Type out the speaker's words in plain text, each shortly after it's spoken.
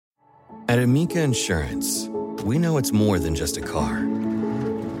At Amica Insurance, we know it's more than just a car.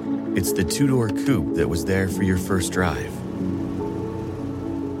 It's the two-door coupe that was there for your first drive,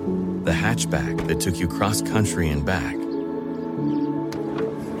 the hatchback that took you cross-country and back, and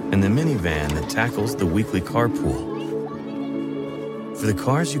the minivan that tackles the weekly carpool. For the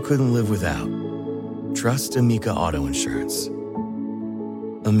cars you couldn't live without, trust Amica Auto Insurance.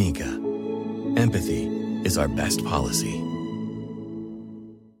 Amica. Empathy is our best policy.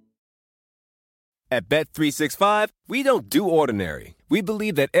 At Bet365, we don't do ordinary. We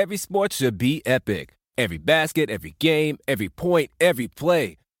believe that every sport should be epic. Every basket, every game, every point, every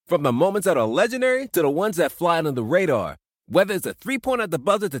play. From the moments that are legendary to the ones that fly under the radar. Whether it's a three-pointer at the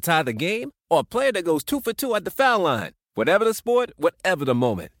buzzer to tie the game or a player that goes 2 for 2 at the foul line. Whatever the sport, whatever the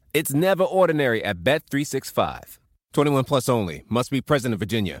moment. It's never ordinary at Bet365. 21 plus only. Must be present in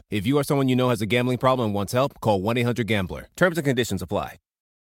Virginia. If you or someone you know has a gambling problem and wants help, call 1-800-GAMBLER. Terms and conditions apply.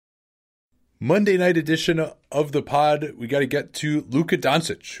 Monday night edition of the pod, we got to get to Luka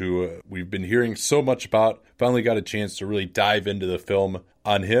Doncic, who we've been hearing so much about. Finally got a chance to really dive into the film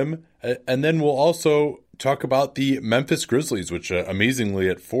on him. And then we'll also talk about the Memphis Grizzlies, which amazingly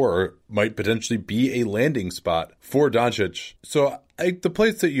at 4 might potentially be a landing spot for Doncic. So the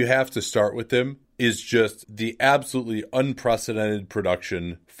place that you have to start with him is just the absolutely unprecedented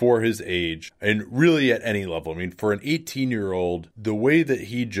production for his age and really at any level. I mean, for an 18-year-old, the way that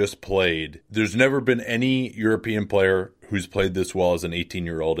he just played, there's never been any European player who's played this well as an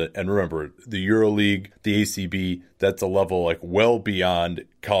 18-year-old. And remember, the EuroLeague, the ACB, that's a level like well beyond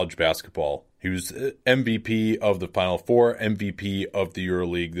college basketball. He was MVP of the Final Four, MVP of the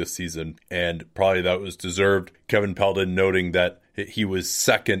EuroLeague this season, and probably that was deserved. Kevin Pelton noting that he was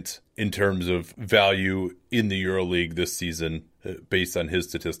second in terms of value in the EuroLeague this season based on his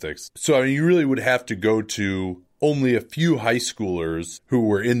statistics. So I mean, you really would have to go to only a few high schoolers who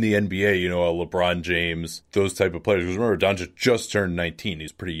were in the NBA, you know, LeBron James, those type of players. Because remember, Doncic just turned 19.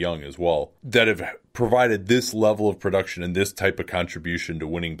 He's pretty young as well. That have provided this level of production and this type of contribution to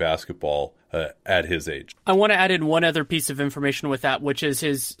winning basketball at his age. I want to add in one other piece of information with that, which is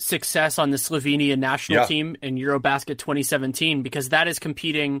his success on the Slovenian national team in Eurobasket 2017, because that is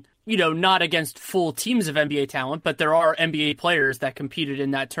competing, you know, not against full teams of NBA talent, but there are NBA players that competed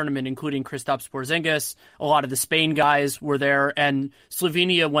in that tournament, including Kristaps Porzingis. A lot of the Spain guys were there, and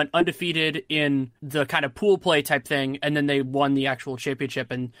Slovenia went undefeated in the kind of pool play type thing, and then they won the actual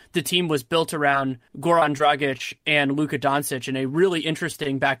championship. And the team was built around Goran Dragic and Luka Doncic in a really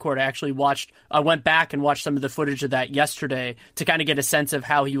interesting backcourt. I went back and watched some of the footage of that yesterday to kind of get a sense of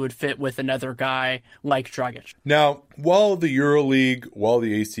how he would fit with another guy like Dragic. Now, while the EuroLeague, while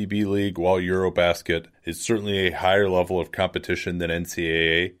the ACB League, while Eurobasket is certainly a higher level of competition than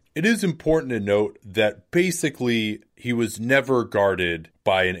NCAA, it is important to note that basically he was never guarded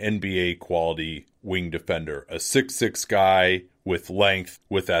by an NBA quality wing defender, a 6'6" guy with length,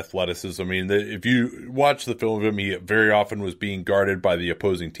 with athleticism. I mean, if you watch the film of him, he very often was being guarded by the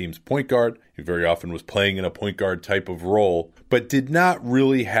opposing team's point guard. He very often was playing in a point guard type of role, but did not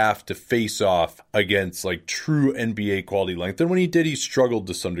really have to face off against like true NBA quality length. And when he did, he struggled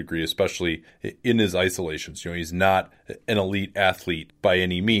to some degree, especially in his isolations. You know, he's not an elite athlete by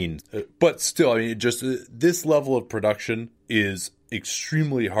any means, but still, I mean, just this level of production is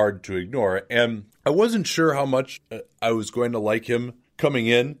extremely hard to ignore. And I wasn't sure how much I was going to like him coming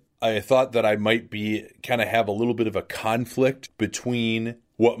in. I thought that I might be kind of have a little bit of a conflict between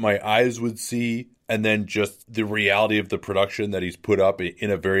what my eyes would see and then just the reality of the production that he's put up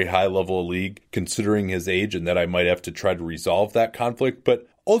in a very high level league, considering his age, and that I might have to try to resolve that conflict. But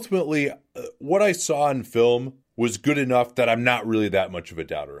ultimately, what I saw in film was good enough that I'm not really that much of a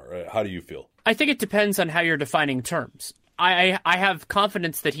doubter. How do you feel? I think it depends on how you're defining terms. I have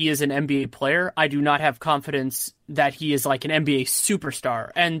confidence that he is an NBA player. I do not have confidence that he is like an NBA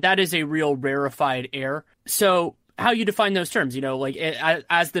superstar. And that is a real rarefied air. So how you define those terms, you know, like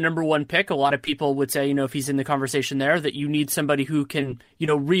as the number one pick, a lot of people would say, you know, if he's in the conversation there, that you need somebody who can, you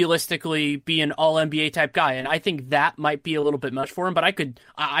know, realistically be an all NBA type guy. And I think that might be a little bit much for him, but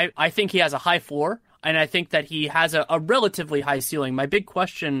I think he has a high floor. And I think that he has a relatively high ceiling. My big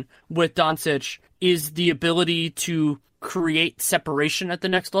question with Doncic is the ability to create separation at the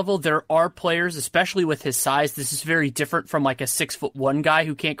next level. There are players, especially with his size. This is very different from like a 6'1" guy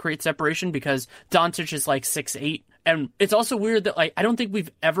who can't create separation, because Doncic is like 6'8". And it's also weird that like I don't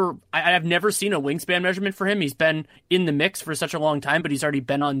think I've never seen a wingspan measurement for him. He's been in the mix for such a long time, but he's already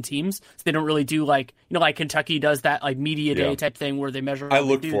been on teams. So they don't really do like, you know, like Kentucky does that like media day type thing where they measure. I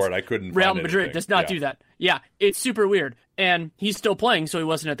looked for it. I couldn't Real find Madrid anything. does not do that. Yeah, it's super weird. And he's still playing, so he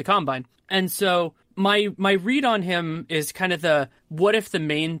wasn't at the combine. And so my read on him is kind of the what if the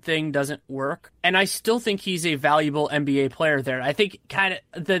main thing doesn't work? And I still think he's a valuable NBA player there. I think kind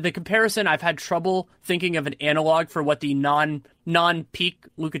of the comparison, I've had trouble thinking of an analog for what the non-peak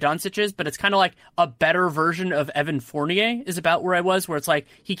Luka Doncic is, but it's kind of like a better version of Evan Fournier is about where I was, where it's like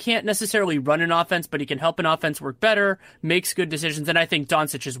he can't necessarily run an offense, but he can help an offense work better, makes good decisions. And I think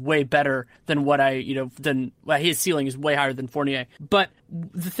Doncic is way better than his ceiling is way higher than Fournier. But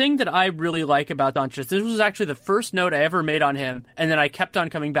the thing that I really like about Doncic, this was actually the first note I ever made on him, and then I kept on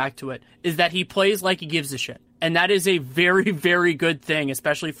coming back to it, is that he plays like he gives a shit. And that is a very, very good thing,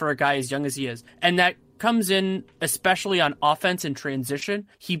 especially for a guy as young as he is. And that comes in especially on offense and transition.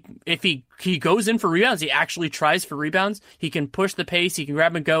 If he goes in for rebounds, he actually tries for rebounds. He can push the pace, he can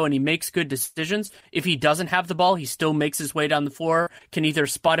grab and go, and he makes good decisions. If he doesn't have the ball, he still makes his way down the floor, can either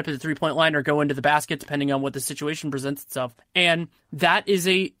spot up at the three-point line or go into the basket, depending on what the situation presents itself. And that is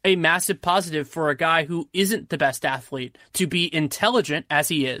a massive positive for a guy who isn't the best athlete to be intelligent as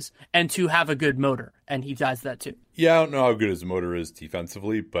he is and to have a good motor. And he does that too. Yeah, I don't know how good his motor is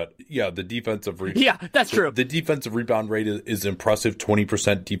defensively, but yeah, the defensive yeah, that's true. The defensive rebound rate is impressive.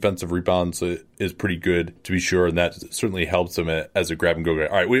 20% defensive rebounds is pretty good, to be sure, and that certainly helps him as a grab-and-go guy.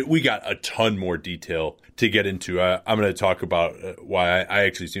 All right, we got a ton more detail to get into. I'm going to talk about why I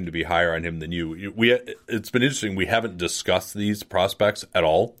actually seem to be higher on him than you. It's been interesting. We haven't discussed these prospects at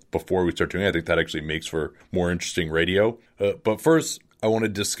all before we start doing it. I think that actually makes for more interesting radio. But first, I want to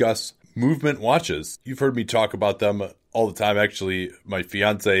discuss Movement watches. You've heard me talk about them all the time. Actually, my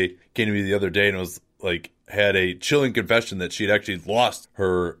fiance came to me the other day and was like, had a chilling confession that she'd actually lost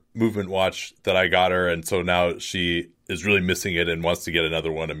her Movement watch that I got her, and so now she is really missing it and wants to get another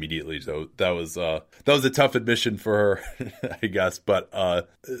one immediately. So that was a tough admission for her, I guess. But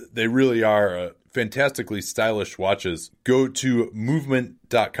they really are fantastically stylish watches. Go to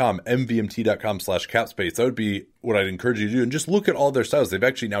movement.com, mvmt.com/capspace. That would be what I'd encourage you to do. And just look at all their styles. They've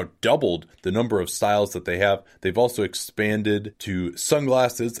actually now doubled the number of styles that they have. They've also expanded to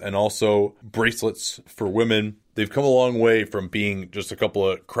sunglasses and also bracelets for women. They've come a long way from being just a couple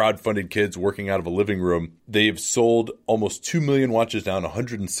of crowd-funded kids working out of a living room. They've sold almost 2 million watches now in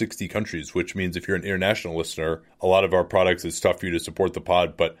 160 countries, which means if you're an international listener, a lot of our products, it's tough for you to support the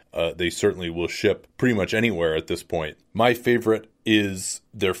pod, but they certainly will ship pretty much anywhere at this point. My favorite is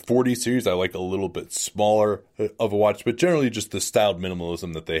their 40 series. I like a little bit smaller of a watch, but generally just the styled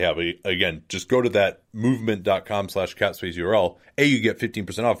minimalism that they have. Again, just go to that movement.com/capspace URL. A, you get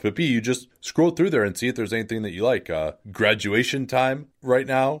 15% off, but B, you just scroll through there and see if there's anything that you like. Graduation time right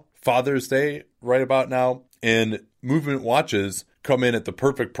now, Father's Day right about now, and Movement watches come in at the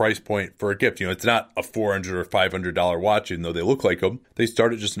perfect price point for a gift. You know, it's not a $400 or $500 watch, even though they look like them. They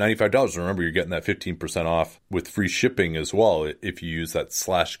start at just $95. Remember, you're getting that 15% off with free shipping as well if you use that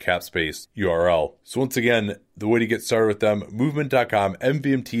 /capspace URL. So once again, the way to get started with them, movement.com,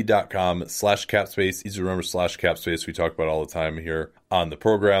 mvmt.com/capspace. Easy to remember /capspace. We talk about all the time here on the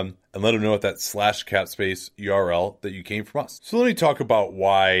program. And let them know at that /capspace URL that you came from us. So let me talk about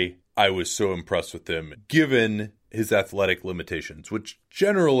why I was so impressed with him, given his athletic limitations, which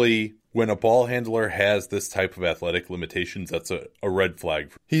generally, when a ball handler has this type of athletic limitations, that's a red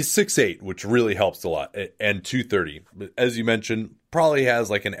flag. He's 6'8", which really helps a lot, and 230. As you mentioned, probably has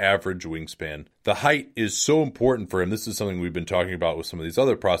like an average wingspan. The height is so important for him. This is something we've been talking about with some of these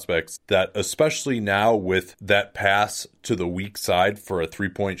other prospects, that especially now with that pass to the weak side for a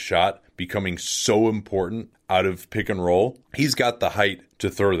three-point shot becoming so important out of pick and roll, he's got the height to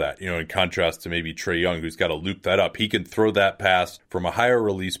throw that, in contrast to maybe Trae Young, who's got to loop that up. He can throw that pass from a higher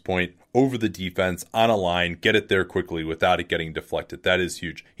release point over the defense on a line, get it there quickly without it getting deflected. That is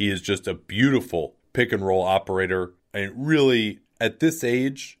huge. He is just a beautiful pick and roll operator, and really, at this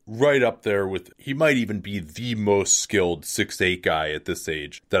age, right up there with, he might even be the most skilled 6'8" guy at this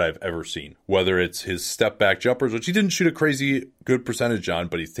age that I've ever seen. Whether it's his step back jumpers, which he didn't shoot a crazy good percentage on,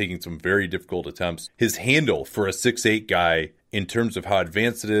 but he's taking some very difficult attempts. His handle for a 6'8" guy, in terms of how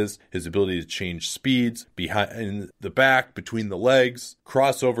advanced it is, his ability to change speeds behind the back, between the legs,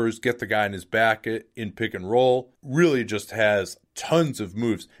 crossovers, get the guy in his back in pick and roll, really just has tons of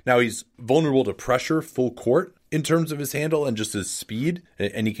moves. Now he's vulnerable to pressure full court in terms of his handle and just his speed,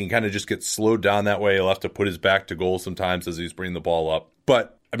 and he can kind of just get slowed down that way. He'll have to put his back to goal sometimes as he's bringing the ball up.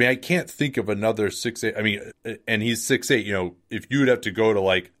 But I mean, I can't think of another 6'8". I mean, and he's 6'8". If you would have to go to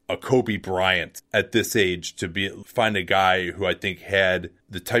like a Kobe Bryant at this age to find a guy who I think had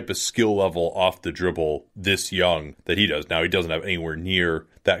the type of skill level off the dribble this young that he does. Now, he doesn't have anywhere near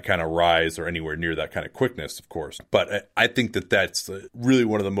that kind of rise or anywhere near that kind of quickness, of course. But I think that's really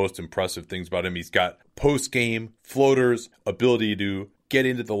one of the most impressive things about him. He's got post-game floaters, ability to get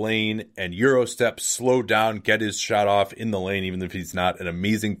into the lane and Euro step, slow down, get his shot off in the lane, even if he's not an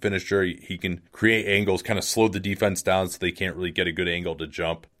amazing finisher. He can create angles, kind of slow the defense down so they can't really get a good angle to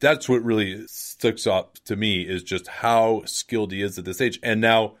jump. That's what really sticks up to me, is just how skilled he is at this age. And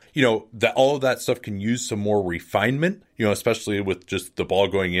now, that all of that stuff can use some more refinement, especially with just the ball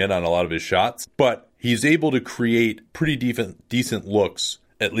going in on a lot of his shots. But he's able to create pretty decent looks,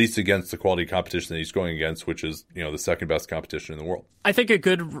 at least against the quality competition that he's going against, which is, the second best competition in the world. I think a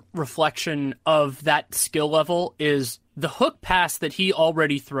good reflection of that skill level is the hook pass that he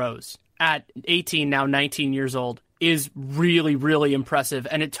already throws at 18, now 19 years old, is really, really impressive.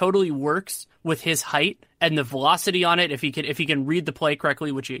 And it totally works with his height and the velocity on it. If he can read the play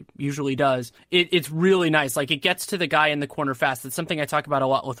correctly, which he usually does, it's really nice. Like, it gets to the guy in the corner fast. It's something I talk about a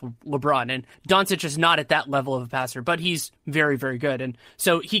lot with LeBron. And Doncic is not at that level of a passer, but he's very, very good. And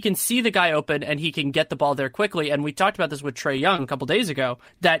so he can see the guy open and he can get the ball there quickly. And we talked about this with Trae Young a couple days ago,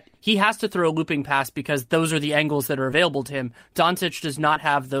 that he has to throw a looping pass because those are the angles that are available to him. Doncic does not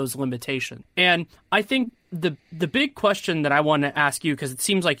have those limitations. And I think the big question that I want to ask you, because it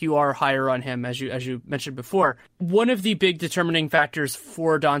seems like you are higher on him, as you mentioned before, one of the big determining factors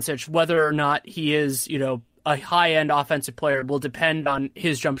for Doncic, whether or not he is, a high-end offensive player, will depend on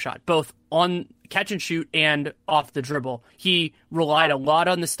his jump shot, both on catch and shoot and off the dribble. He relied a lot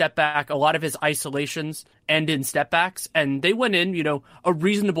on the step back. A lot of his isolations end in step backs, and they went in, a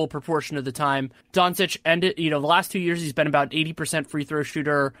reasonable proportion of the time. Doncic ended, the last 2 years he's been about 80% free throw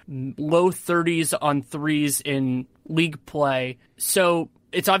shooter, low 30s on threes in league play. So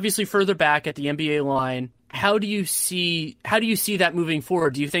it's obviously further back at the NBA line. How do you see that moving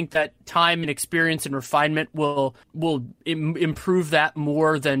forward? Do you think that time and experience and refinement will improve that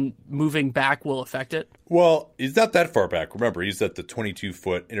more than moving back will affect it? Well, he's not that far back. Remember, he's at the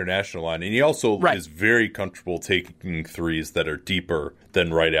 22-foot international line, and he also is very comfortable taking threes that are deeper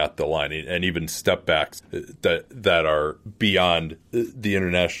than right at the line, and even step backs that are beyond the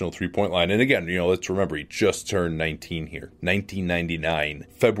international three-point line. And again, let's remember, he just turned 19 here, 1999,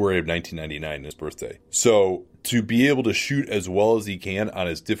 February of 1999, his birthday. So to be able to shoot as well as he can on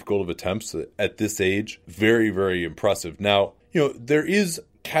as difficult of attempts at this age, very, very impressive. Now, there is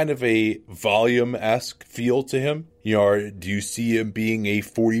kind of a volume-esque feel to him. Do you see him being a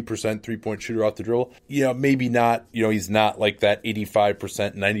 40% three-point shooter off the dribble? Maybe not. He's not like that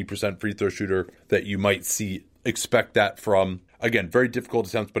 85%, 90% free throw shooter that you might expect that from. Again, very difficult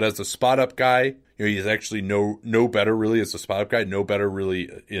attempts, but as a spot-up guy, he's actually no better really as a spot-up guy, no better really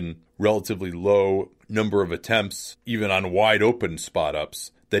in relatively low number of attempts, even on wide-open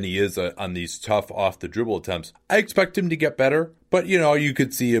spot-ups, than he is on these tough off-the-dribble attempts. I expect him to get better, but, you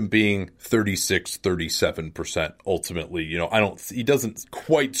could see him being 36, 37% ultimately. He doesn't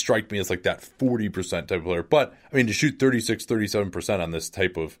quite strike me as like that 40% type of player, but, to shoot 36, 37% on this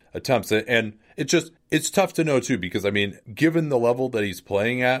type of attempts, and it's tough to know too, because, given the level that he's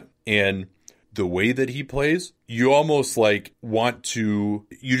playing at and the way that he plays, you almost you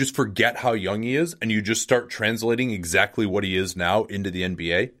just forget how young he is and you just start translating exactly what he is now into the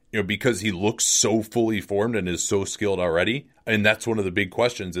NBA, because he looks so fully formed and is so skilled already. And that's one of the big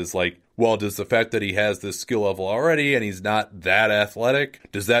questions is does the fact that he has this skill level already and he's not that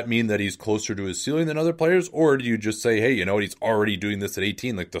athletic, does that mean that he's closer to his ceiling than other players? Or do you just say, hey, he's already doing this at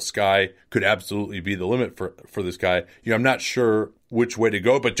 18, the sky could absolutely be the limit for this guy? I'm not sure which way to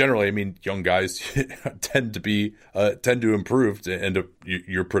go, but generally, young guys tend to improve, and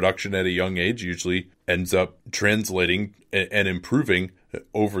your production at a young age usually ends up translating and improving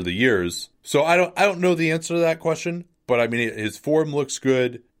over the years. So I don't know the answer to that question, but his form looks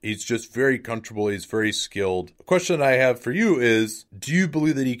good. He's just very comfortable. He's very skilled. The question that I have for you is, do you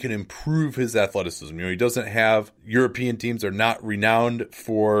believe that he can improve his athleticism? He doesn't have, European teams are not renowned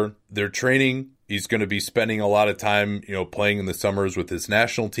for their training. He's going to be spending a lot of time, playing in the summers with his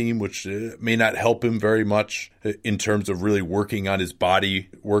national team, which may not help him very much in terms of really working on his body,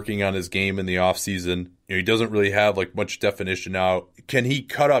 working on his game in the off season. He doesn't really have much definition now. Can he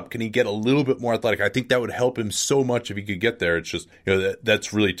cut up? Can he get a little bit more athletic? I think that would help him so much if he could get there. It's just,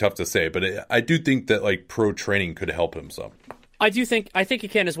 that's really tough to say. But I do think that pro training could help him some. I think he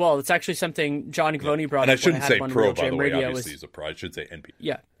can as well. It's actually something John Gavoni brought up. And I shouldn't say pro, by the way. Radio obviously, he's a pro. I should say NBA.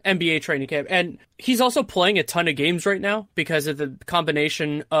 Yeah, NBA training camp. And he's also playing a ton of games right now because of the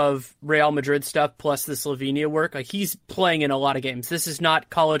combination of Real Madrid stuff plus the Slovenia work. He's playing in a lot of games. This is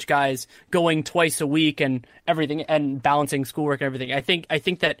not college guys going twice a week and everything and balancing schoolwork and everything. I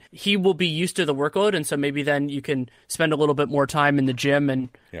think that he will be used to the workload, and so maybe then you can spend a little bit more time in the gym and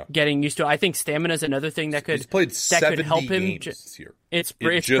getting used to it. I think stamina is another thing that could He's played 70 help him games this year. It's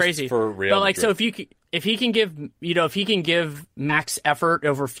crazy for Real Madrid. So if he can give max effort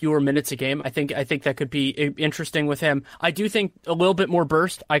over fewer minutes a game, I think that could be interesting with him. I do think a little bit more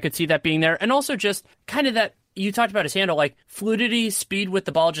burst, I could see that being there. And also just kind of that, you talked about his handle, like fluidity, speed with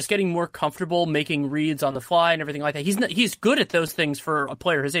the ball, just getting more comfortable making reads on the fly and everything like that. He's good at those things for a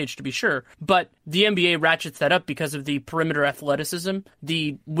player his age, to be sure. But the NBA ratchets that up because of the perimeter athleticism.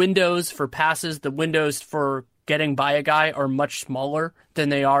 The windows for passes, the windows for getting by a guy are much smaller than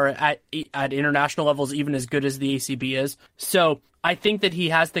they are at international levels, even as good as the ACB is. So I think that he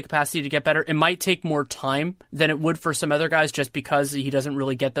has the capacity to get better. It might take more time than it would for some other guys just because he doesn't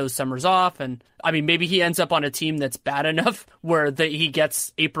really get those summers off. And I mean, maybe he ends up on a team that's bad enough where he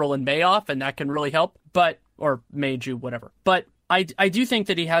gets April and May off, and that can really help. Or May, June, whatever. But I do think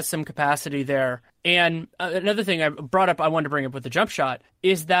that he has some capacity there. And another thing I wanted to bring up with the jump shot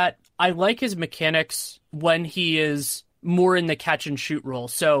is that I like his mechanics when he is more in the catch and shoot role.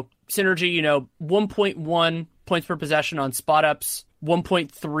 So synergy, 1.1 points per possession on spot ups,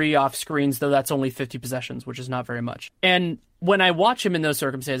 1.3 off screens, though that's only 50 possessions, which is not very much. And when I watch him in those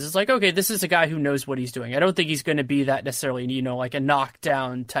circumstances, it's like, okay, this is a guy who knows what he's doing. I don't think he's going to be that necessarily, like a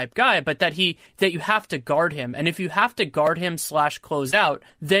knockdown type guy, but that you have to guard him. And if you have to guard him / close out,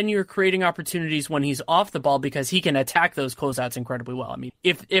 then you're creating opportunities when he's off the ball because he can attack those closeouts incredibly well. I mean,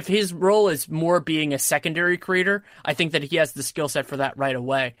 if his role is more being a secondary creator, I think that he has the skill set for that right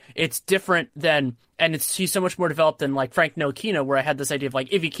away. It's different than, and he's so much more developed than like Frank Ntilikina, where I had this idea of like,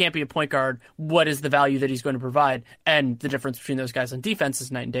 if he can't be a point guard, what is the value that he's going to provide? And the difference between those guys on defense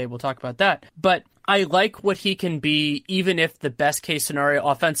is night and day. We'll talk about that. But I like what he can be, even if the best case scenario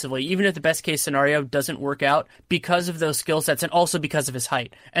offensively, even if the best case scenario doesn't work out because of those skill sets and also because of his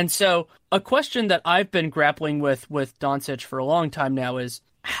height. And so a question that I've been grappling with Doncic for a long time now is,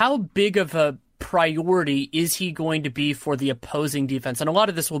 how big of a priority is he going to be for the opposing defense? And a lot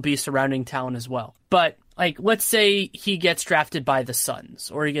of this will be surrounding talent as well. But like, let's say he gets drafted by the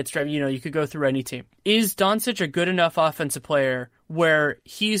Suns, or he gets drafted, you could go through any team. Is Doncic a good enough offensive player where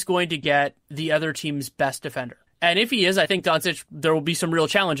he's going to get the other team's best defender? And if he is, I think Doncic, there will be some real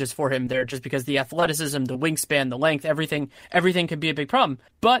challenges for him there, just because the athleticism, the wingspan, the length, everything can be a big problem.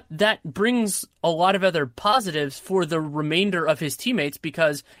 But that brings a lot of other positives for the remainder of his teammates,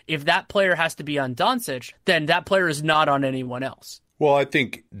 because if that player has to be on Doncic, then that player is not on anyone else. Well, I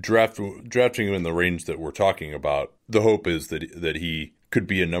think drafting him in the range that we're talking about, the hope is that he could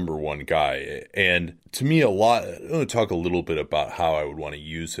be a number one guy. And to me, I'm going to talk a little bit about how I would want to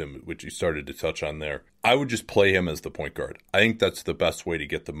use him, which you started to touch on there. I would just play him as the point guard. I think that's the best way to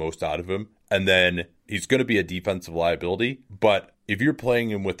get the most out of him. And then he's going to be a defensive liability. But if you're playing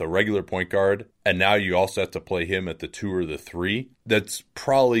him with a regular point guard, and now you also have to play him at the 2 or the 3, that's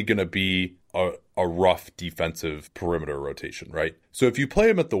probably going to be a rough defensive perimeter rotation, right? So if you play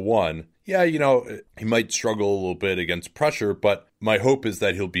him at the 1, yeah, he might struggle a little bit against pressure, but my hope is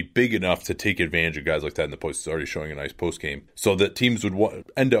that he'll be big enough to take advantage of guys like that in the post. He's already showing a nice post game, so that teams would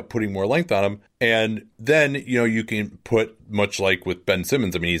end up putting more length on him. And then, you can put, much like with Ben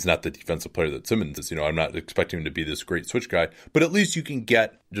Simmons, I mean, he's not the defensive player that Simmons is. I'm not expecting him to be this great switch guy, but at least you can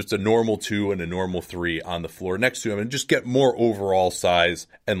get just a normal 2 and a normal 3 on the floor next to him and just get more overall size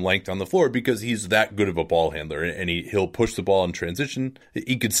and length on the floor, because he's that good of a ball handler, and he'll push the ball in transition.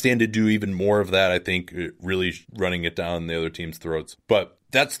 He could stand to do even more of that, I think, really running it down the other team's throats. But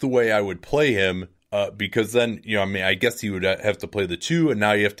that's the way I would play him. Because then, I guess you would have to play the 2, and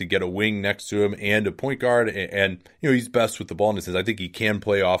now you have to get a wing next to him and a point guard. And he's best with the ball in his hands. I think he can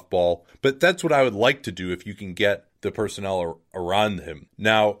play off ball. But that's what I would like to do if you can get the personnel around him.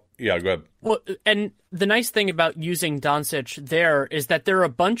 Now, yeah, go ahead. Well, and the nice thing about using Doncic there is that there are a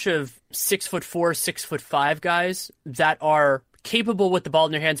bunch of 6'4", 6'5" guys that are capable with the ball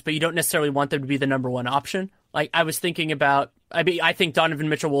in their hands, but you don't necessarily want them to be the number one option. Like, I was thinking about, I think Donovan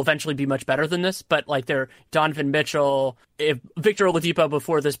Mitchell will eventually be much better than this, but like they're Donovan Mitchell, if Victor Oladipo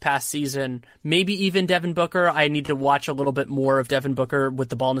before this past season, maybe even Devin Booker. I need to watch a little bit more of Devin Booker with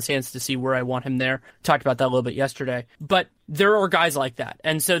the ball in his hands to see where I want him there. Talked about that a little bit yesterday, but there are guys like that.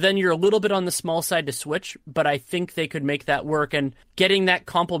 And so then you're a little bit on the small side to switch, but I think they could make that work, and getting that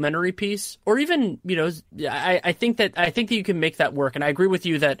complementary piece, or even, I think that you can make that work. And I agree with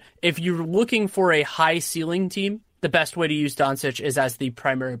you that if you're looking for a high ceiling team, the best way to use Doncic is as the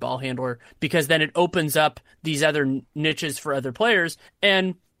primary ball handler, because then it opens up these other niches for other players.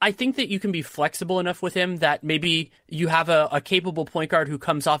 And I think that you can be flexible enough with him that maybe you have a capable point guard who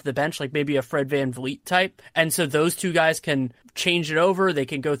comes off the bench, like maybe a Fred VanVleet type. And so those two guys can change it over. They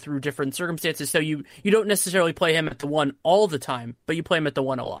can go through different circumstances. So you don't necessarily play him at the one all the time, but you play him at the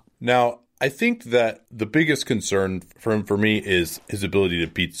one a lot. Now, I think that the biggest concern for him, for me, is his ability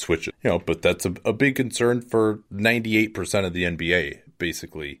to beat switches. But that's a big concern for 98% of the NBA,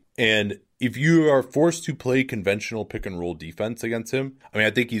 basically. And if you are forced to play conventional pick and roll defense against him,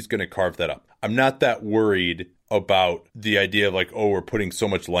 I think he's going to carve that up. I'm not that worried about the idea of we're putting so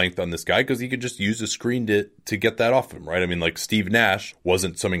much length on this guy, because he could just use a screen to get that off him, right? Steve Nash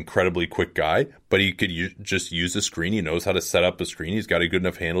wasn't some incredibly quick guy, but he could just use a screen. He knows how to set up a screen. He's got a good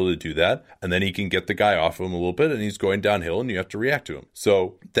enough handle to do that. And then he can get the guy off him a little bit, and he's going downhill, and you have to react to him.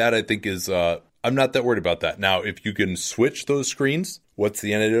 So that, I think, is I'm not that worried about that. Now, if you can switch those screens, what's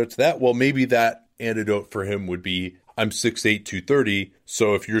the antidote to that? Well, maybe that antidote for him would be, I'm 6'8", 230,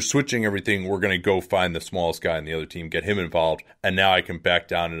 so if you're switching everything, we're going to go find the smallest guy in the other team, get him involved, and now I can back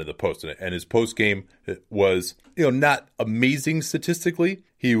down into the post. And his post game was, not amazing statistically.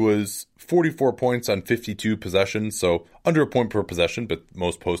 He was 44 points on 52 possessions, so under a point per possession, but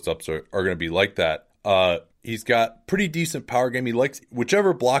most post-ups are going to be like that. He's got pretty decent power game. He likes,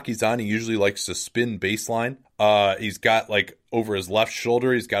 whichever block he's on, he usually likes to spin baseline. He's got over his left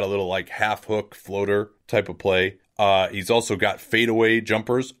shoulder, he's got a little half hook floater type of play. He's also got fadeaway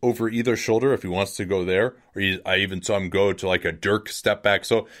jumpers over either shoulder if he wants to go there. Or I even saw him go to a Dirk step back.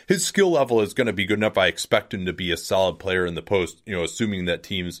 So his skill level is going to be good enough. I expect him to be a solid player in the post, assuming that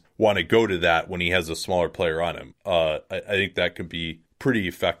teams want to go to that when he has a smaller player on him. I think that could be pretty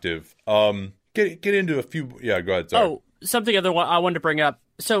effective. Get into a few. Yeah, go ahead. Sorry. Oh, something other one I wanted to bring up.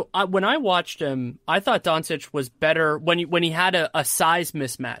 So when I watched him, I thought Doncic was better when he had a size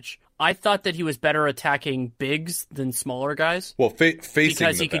mismatch. I thought that he was better attacking bigs than smaller guys. Well, facing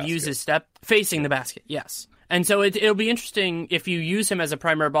because he could use his step facing the basket. Yes. And so it'll be interesting if you use him as a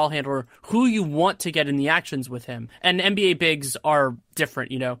primary ball handler, who you want to get in the actions with him. And NBA bigs are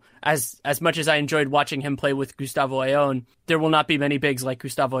different, As much as I enjoyed watching him play with Gustavo Ayón, there will not be many bigs like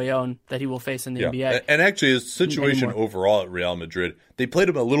Gustavo Ayón that he will face in the NBA. And actually, his situation overall at Real Madrid, they played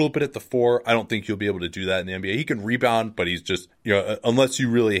him a little bit at the 4. I don't think he'll be able to do that in the NBA. He can rebound, but he's just, unless you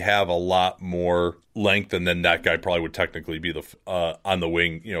really have a lot more length, and then that guy probably would technically be the on the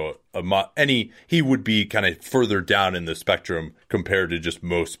wing, he would be kind of further down in the spectrum compared to just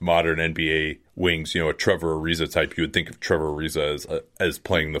most modern NBA wings, a Trevor Ariza type. You would think of Trevor Ariza as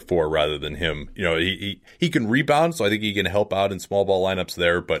playing the 4 rather than him. He can rebound, so I think he can help out in small ball lineups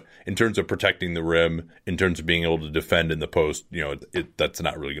there. But in terms of protecting the rim, in terms of being able to defend in the post, that's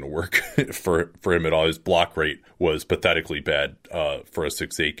not really going to work for him at all. His block rate was pathetically bad for a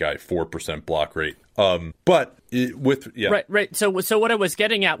 6'8" guy, 4% block rate. Right. So what I was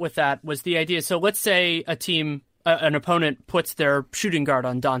getting at with that was the idea. So let's say a team, an opponent puts their shooting guard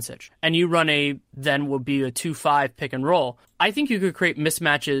on Doncic, and you run then would be a 2-5 pick and roll. I think you could create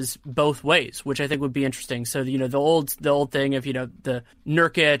mismatches both ways, which I think would be interesting. So the old thing of the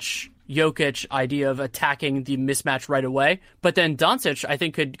Nurkic, Jokic idea of attacking the mismatch right away. But then Doncic, I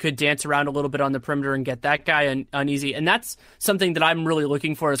think, could dance around a little bit on the perimeter and get that guy uneasy. And that's something that I'm really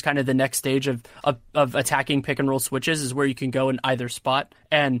looking for as kind of the next stage of attacking pick and roll switches, is where you can go in either spot.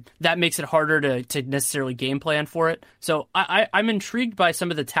 And that makes it harder to necessarily game plan for it. So I'm intrigued by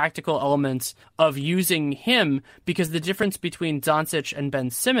some of the tactical elements of using him, because the difference between Doncic and Ben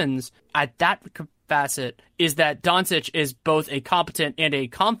Simmons at that facet is that Doncic is both a competent and a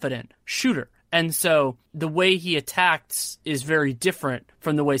confident shooter. And so the way he attacks is very different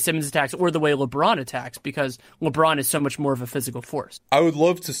from the way Simmons attacks or the way LeBron attacks, because LeBron is so much more of a physical force. I would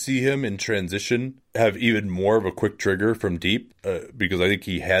love to see him in transition have even more of a quick trigger from deep, because I think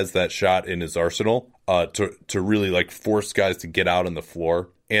he has that shot in his arsenal to really force guys to get out on the floor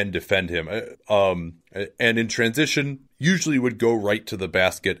and defend him. And in transition, usually would go right to the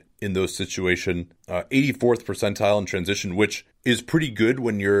basket in those situations. 84th percentile in transition, which is pretty good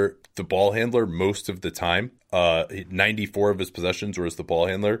when you're the ball handler most of the time. 94 of his possessions were as the ball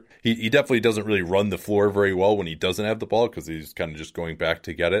handler. He definitely doesn't really run the floor very well when he doesn't have the ball, because he's kind of just going back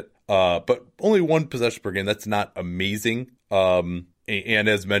to get it. But only 1 possession per game. That's not amazing. And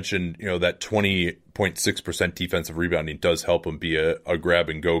as mentioned, that 20.6% defensive rebounding does help him be a grab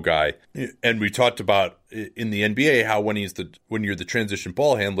and go guy. And we talked about in the NBA how when you're the transition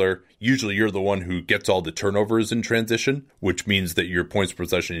ball handler, usually you're the one who gets all the turnovers in transition, which means that your points per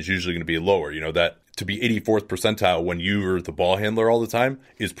possession is usually going to be lower. to be 84th percentile when you're the ball handler all the time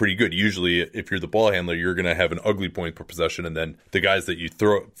is pretty good. Usually, if you're the ball handler, you're going to have an ugly point per possession, and then the guys that you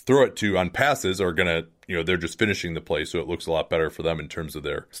throw it to on passes are going to, they're just finishing the play, so it looks a lot better for them in terms of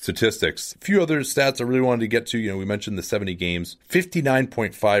their statistics. A few other stats I really wanted to get to. We mentioned the 70 games,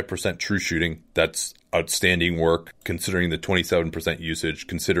 59.5% true shooting. That's outstanding work considering the 27% usage,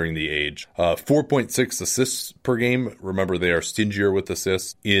 considering the age. 4.6 assists per game. Remember, they are stingier with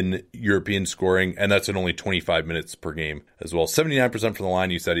assists in European scoring, and that's in only 25 minutes per game as well. 79% from the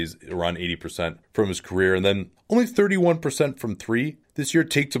line. You said he's around 80% from his career, and then only 31% from three. This year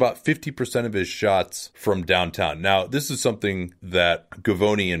takes about 50% of his shots from downtown. Now, this is something that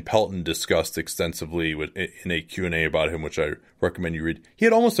Gavoni and Pelton discussed extensively in a Q&A about him, which I recommend you read. He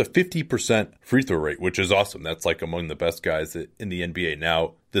had almost a 50% free throw rate, which is awesome. That's like among the best guys in the NBA.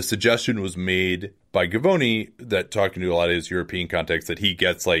 Now, the suggestion was made by Gavoni, that talking to a lot of his European contacts, that he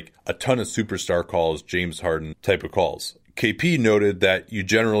gets like a ton of superstar calls, James Harden type of calls. KP noted that you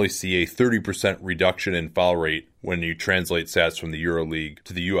generally see a 30% reduction in foul rate when you translate stats from the EuroLeague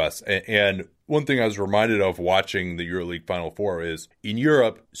to the US. And one thing I was reminded of watching the EuroLeague Final Four is in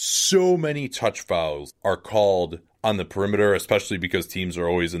Europe, so many touch fouls are called on the perimeter, especially because teams are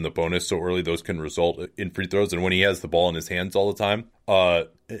always in the bonus so early. Those can result in free throws. And when he has the ball in his hands all the time.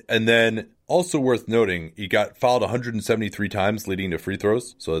 And then also worth noting, he got fouled 173 times leading to free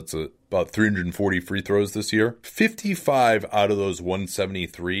throws. So it's about 340 free throws this year. 55 out of those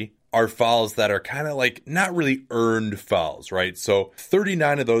 173 are fouls that are kind of like not really earned fouls, right? So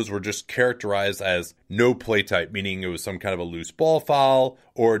 39 of those were just characterized as no play type, meaning it was some kind of a loose ball foul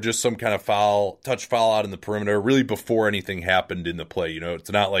or just some kind of foul, touch foul out in the perimeter, really before anything happened in the play.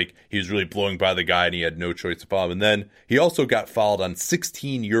 It's not like he was really blowing by the guy and he had no choice to foul him. And then he also got fouled on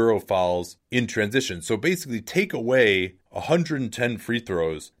 16 Euro fouls in transition. So basically take away 110 free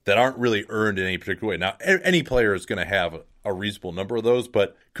throws that aren't really earned in any particular way. Now, any player is going to have a reasonable number of those,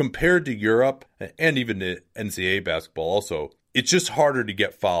 but compared to Europe and even to NCAA basketball also, it's just harder to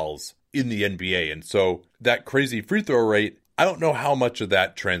get fouls in the NBA. And so that crazy free throw rate, I don't know how much of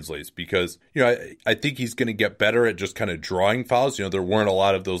that translates because, I think he's going to get better at just kind of drawing fouls. There weren't a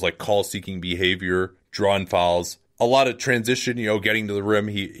lot of those like call-seeking behavior, drawn fouls. A lot of transition, getting to the rim,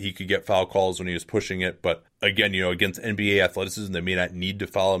 he could get foul calls when he was pushing it. But again, against NBA athleticism, they may not need to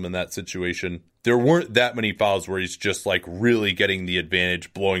foul him in that situation. There weren't that many fouls where he's just like really getting the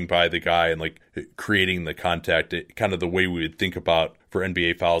advantage, blowing by the guy and like creating the contact, kind of the way we would think about for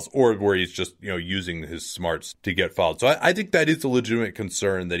NBA fouls, or where he's just, using his smarts to get fouled. So I think that is a legitimate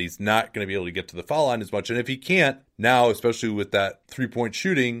concern that he's not going to be able to get to the foul line as much. And if he can't now, especially with that 3-point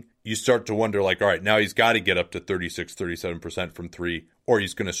shooting, you start to wonder like, all right, now he's got to get up to 36, 37% from three, or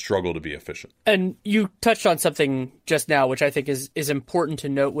he's going to struggle to be efficient. And you touched on something just now, which I think is important to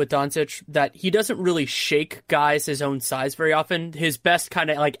note with Doncic, that he doesn't really shake guys his own size very often. His best kind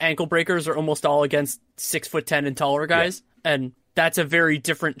of like ankle breakers are almost all against 6'10" and taller guys. Yeah. And that's a very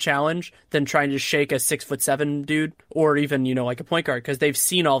different challenge than trying to shake a 6'7" dude or even, like a point guard, because they've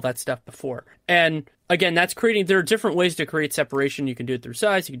seen all that stuff before. And again, there are different ways to create separation. You can do it through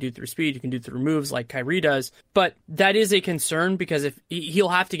size, you can do it through speed, you can do it through moves like Kyrie does. But that is a concern because if he'll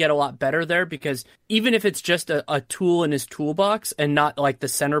have to get a lot better there, because even if it's just a tool in his toolbox and not like the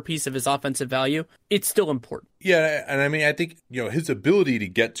centerpiece of his offensive value, it's still important. Yeah, and I mean, I think, his ability to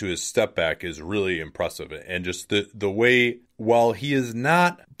get to his step back is really impressive. And just the way, while he is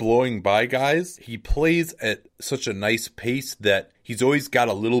not blowing by guys, he plays at such a nice pace that he's always got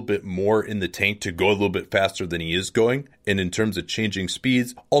a little bit more in the tank to go a little bit faster than he is going. And in terms of changing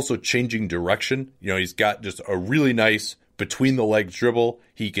speeds, also changing direction, he's got just a really nice between the legs dribble.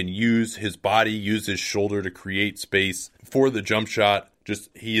 He can use his body, use his shoulder to create space for the jump shot.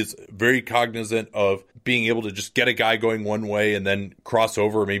 He is very cognizant of being able to just get a guy going one way and then cross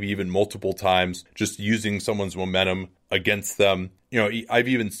over maybe even multiple times, just using someone's momentum against them. I've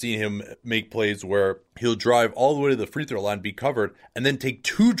even seen him make plays where he'll drive all the way to the free throw line, be covered, and then take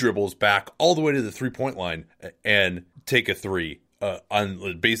 2 dribbles back all the way to the 3-point line and take a three.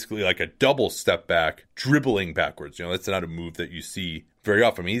 On basically like a double step back, dribbling backwards. That's not a move that you see very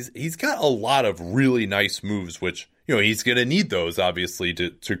often. He's got a lot of really nice moves, which, he's going to need those obviously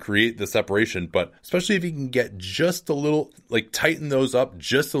to create the separation, but especially if he can get just a little, like tighten those up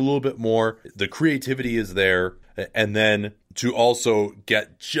just a little bit more, the creativity is there, and then to also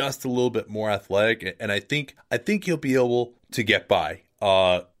get just a little bit more athletic. And I think he'll be able to get by.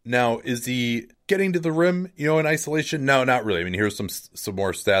 Now, is he getting to the rim, in isolation? No, not really. I mean, here's some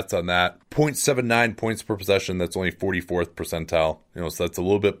more stats on that. 0.79 points per possession. That's only 44th percentile. So that's a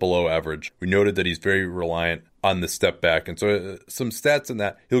little bit below average. We noted that he's very reliant on the step back. And so some stats in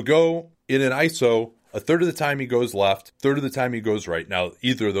that. He'll go in an ISO. A third of the time he goes left, third of the time he goes right. Now,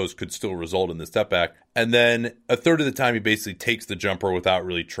 either of those could still result in the step back. And then a third of the time he basically takes the jumper without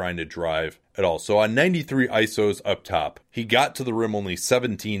really trying to drive at all. So on 93 ISOs up top, he got to the rim only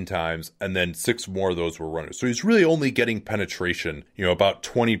 17 times, and then 6 more of those were runners. So he's really only getting penetration, about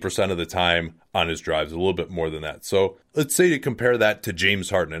 20% of the time on his drives, a little bit more than that. So let's say to compare that to James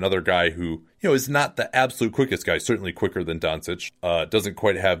Harden, another guy who, is not the absolute quickest guy, certainly quicker than Doncic, doesn't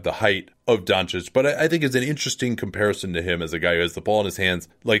quite have the height of Doncic, but I think it's an interesting comparison to him as a guy who has the ball in his hands,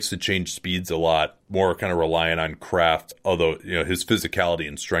 likes to change speeds a lot, more kind of reliant on craft, although, his physicality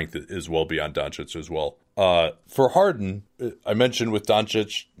and strength is well beyond Doncic as well. For Harden, I mentioned with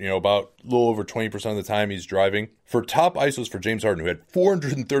Doncic, about a little over 20% of the time he's driving. For top ISOs for James Harden, who had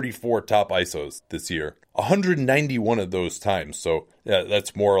 434 top ISOs this year, 191 of those times, so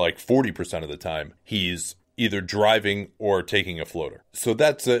that's more like 40% of the time, he's either driving or taking a floater. So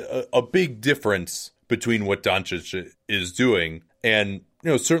that's a big difference between what Doncic is doing. And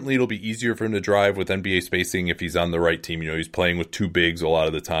certainly it'll be easier for him to drive with NBA spacing if he's on the right team. He's playing with 2 bigs a lot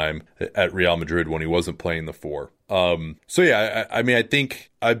of the time at Real Madrid when he wasn't playing the 4. I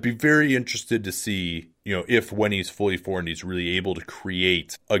think I'd be very interested to see, if when he's fully formed, he's really able to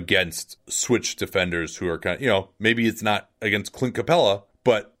create against switch defenders who are kind of, maybe it's not against Clint Capella,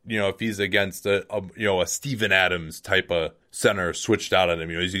 but, if he's against a Steven Adams type of center switched out on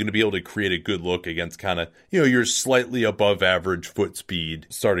him, is he going to be able to create a good look against kind of, your slightly above average foot speed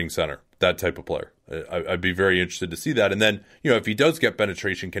starting center, that type of player? I'd be very interested to see that. And then, if he does get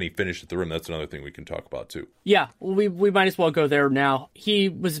penetration, can he finish at the rim? That's another thing we can talk about too. Yeah, we might as well go there now. He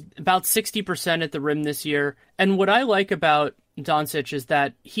was about 60% at the rim this year. And what I like about Doncic is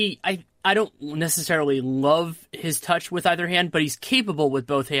that I don't necessarily love his touch with either hand, but he's capable with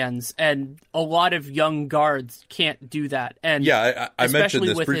both hands, and a lot of young guards can't do that. And yeah, I mentioned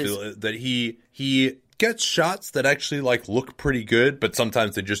this briefly, that he gets shots that actually look pretty good, but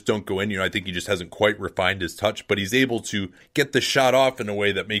sometimes they just don't go in. I think he just hasn't quite refined his touch, but he's able to get the shot off in a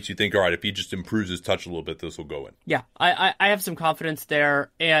way that makes you think, all right, if he just improves his touch a little bit, this will go in. Yeah, I have some confidence there,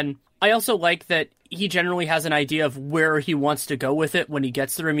 and I also like that he generally has an idea of where he wants to go with it when he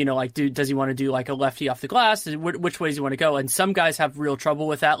gets the rim. Does he want to do a lefty off the glass? Which way does he want to go? And some guys have real trouble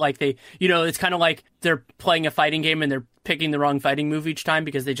with that. It's kind of like they're playing a fighting game and they're picking the wrong fighting move each time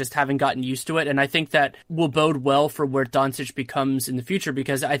because they just haven't gotten used to it. And I think that will bode well for where Doncic becomes in the future,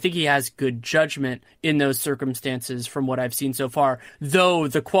 because I think he has good judgment in those circumstances from what I've seen so far, though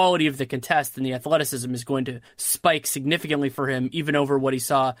the quality of the contest and the athleticism is going to spike significantly for him, even over what he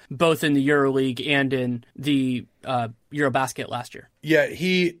saw both in the EuroLeague and in the Eurobasket last year. Yeah,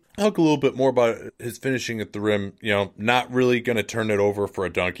 talk a little bit more about his finishing at the rim. Not really going to turn it over for a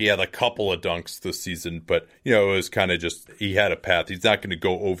dunk. He had a couple of dunks this season, but, it was kind of just, he had a path. He's not going to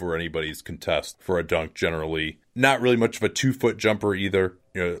go over anybody's contest for a dunk generally. Not really much of a 2-foot jumper either.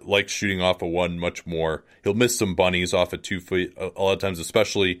 Likes shooting off a 1 much more. He'll miss some bunnies off a 2 foot a lot of times,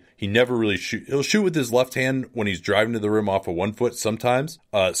 especially. He never really he'll shoot with his left hand when he's driving to the rim off a 1 foot sometimes.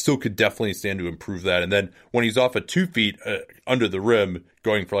 Still could definitely stand to improve that. And then when he's off a 2 feet under the rim,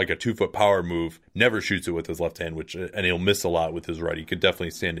 going for a 2-foot power move, never shoots it with his left hand, and he'll miss a lot with his right. He could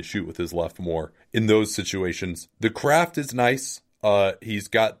definitely stand to shoot with his left more in those situations. The craft is nice. He's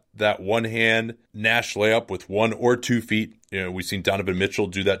got that one hand Nash layup with 1 or 2 feet. We've seen Donovan Mitchell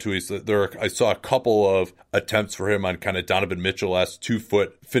do that too. I saw a couple of attempts for him on kind of Donovan Mitchell-esque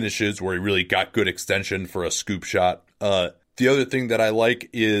 2-foot finishes where he really got good extension for a scoop shot. The other thing that I like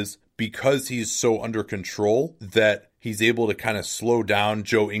is because he's so under control that he's able to kind of slow down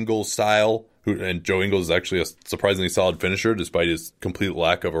Joe Ingles style. And Joe Ingles is actually a surprisingly solid finisher despite his complete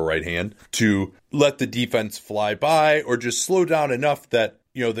lack of a right hand, to let the defense fly by or just slow down enough that,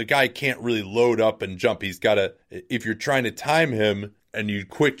 the guy can't really load up and jump. He's got to, if you're trying to time him and you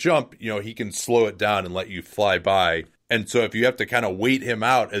quick jump, he can slow it down and let you fly by. And so if you have to kind of wait him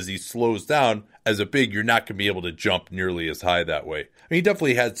out as he slows down, as a big, you're not going to be able to jump nearly as high that way. He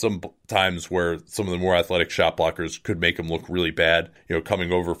definitely had some times where some of the more athletic shot blockers could make him look really bad,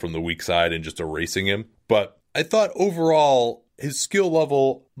 coming over from the weak side and just erasing him. But I thought overall his skill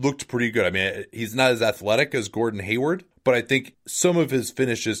level looked pretty good. He's not as athletic as Gordon Hayward, but I think some of his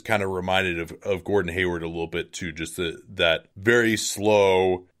finishes kind of reminded of Gordon Hayward a little bit too, just that very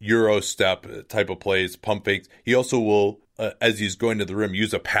slow Euro step type of plays, pump fakes. He also will, as he's going to the rim,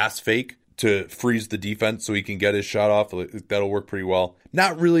 use a pass fake to freeze the defense so he can get his shot off. That'll work pretty well.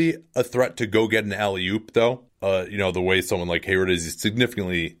 Not really a threat to go get an alley-oop, though. The way someone like Hayward is, he's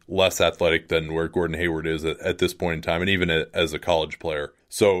significantly less athletic than where Gordon Hayward is at this point in time, and even as a college player.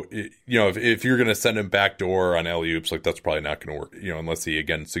 So, if you're going to send him backdoor on alley-oops, like, that's probably not going to work, unless he,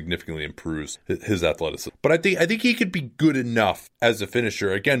 again, significantly improves his athleticism. But I think he could be good enough as a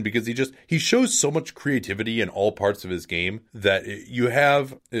finisher, again, because he shows so much creativity in all parts of his game that you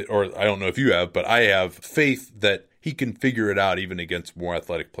have, or I don't know if you have, but I have faith that he can figure it out even against more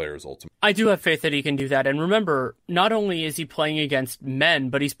athletic players ultimately. I do have faith that he can do that. And remember, not only is he playing against men,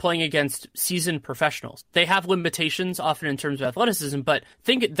 but he's playing against seasoned professionals. They have limitations often in terms of athleticism, but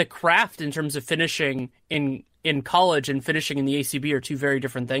think the craft in terms of finishing in college and finishing in the ACB are two very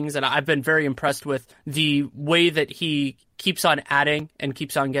different things. And I've been very impressed with the way that he keeps on adding and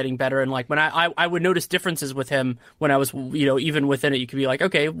keeps on getting better. And like when I would notice differences with him when I was, even within it, you could be like,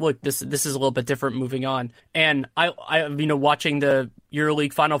 okay, look, this is a little bit different moving on. And I watching the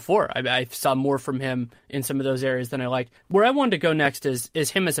EuroLeague Final Four, I saw more from him in some of those areas than I liked. Where I wanted to go next is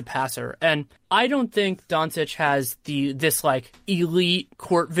him as a passer. And I don't think Doncic has this like elite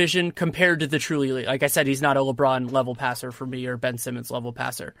court vision compared to the truly elite. Like I said, he's not a LeBron level passer for me or Ben Simmons level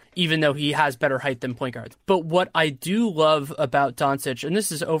passer, even though he has better height than point guards. But what I do love about Doncic, and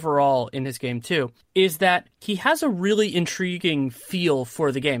this is overall in his game too, is that he has a really intriguing feel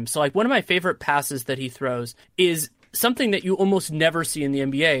for the game. So like one of my favorite passes that he throws is something that you almost never see in the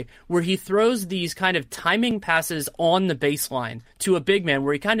NBA, where he throws these kind of timing passes on the baseline to a big man,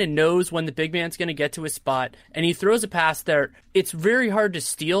 where he kind of knows when the big man's going to get to his spot, and he throws a pass there. It's very hard to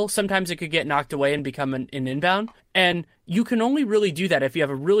steal. Sometimes it could get knocked away and become an inbound, and you can only really do that if you have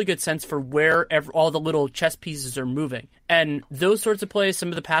a really good sense for where all the little chess pieces are moving. And those sorts of plays, some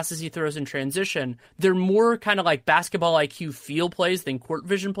of the passes he throws in transition, they're more kind of like basketball IQ feel plays than court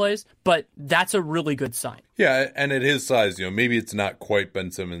vision plays, but that's a really good sign. Yeah, and at his size, maybe it's not quite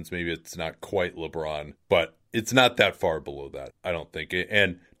Ben Simmons, maybe it's not quite LeBron, but it's not that far below that, I don't think.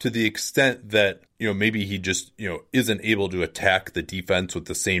 And to the extent that, maybe he just, isn't able to attack the defense with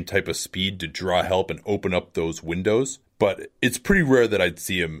the same type of speed to draw help and open up those windows. But it's pretty rare that I'd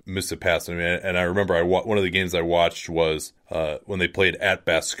see him miss a pass. I mean, and I remember one of the games I watched was when they played at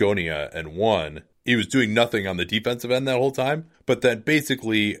Baskonia and won. He was doing nothing on the defensive end that whole time, but then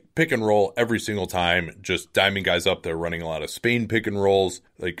basically pick and roll every single time, just diming guys up. They're running a lot of Spain pick and rolls,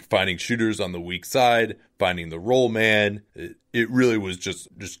 like finding shooters on the weak side, finding the roll man. It really was just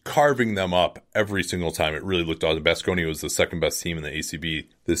carving them up every single time. It really looked awesome. Baskonia was the second best team in the ACB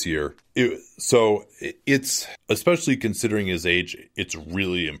this year. So it's, especially considering his age, it's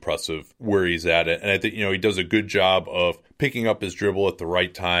really impressive where he's at it. And I think, he does a good job of picking up his dribble at the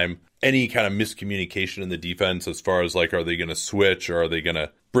right time. Any kind of miscommunication in the defense as far as like, are they going to switch or are they going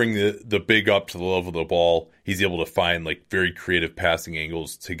to bring the big up to the level of the ball? He's able to find like very creative passing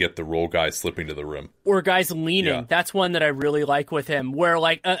angles to get the roll guy slipping to the rim. Or guys leaning. Yeah. That's one that I really like with him, where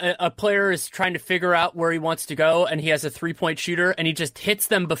like a player is trying to figure out where he wants to go and he has a 3-point shooter and he just hits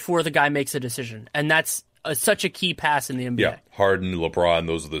them before the guy makes a decision. And that's such a key pass in the NBA. Yeah, Harden, LeBron,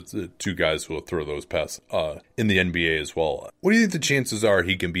 those are the two guys who will throw those passes in the NBA as well. What do you think the chances are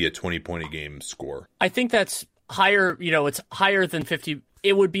he can be a 20-point-a-game scorer? I think that's higher. It's higher than 50.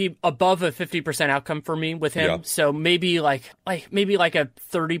 It would be above a 50% outcome for me with him. Yeah. So maybe like a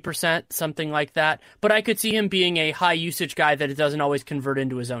 30%, something like that. But I could see him being a high usage guy that it doesn't always convert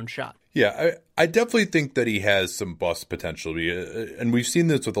into his own shot. Yeah, I definitely think that he has some bust potential. And we've seen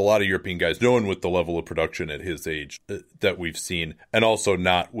this with a lot of European guys, no one with the level of production at his age that we've seen, and also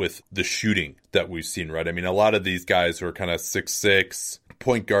not with the shooting that we've seen, right? I mean, a lot of these guys who are kind of 6'6",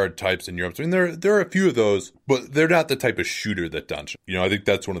 point guard types in Europe. I mean, there are a few of those, but they're not the type of shooter that Doncic. I think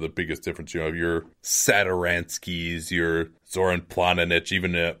that's one of the biggest differences. Your Satoranskis, your Zoran Planinic,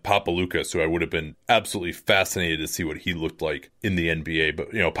 even Papaloukas, who I would have been absolutely fascinated to see what he looked like in the NBA.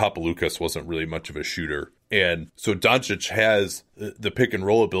 But, Papaloukas wasn't really much of a shooter. And so Doncic has the pick and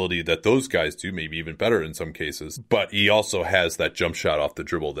roll ability that those guys do, maybe even better in some cases. But he also has that jump shot off the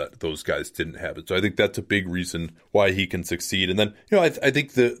dribble that those guys didn't have. So I think that's a big reason why he can succeed. And then, I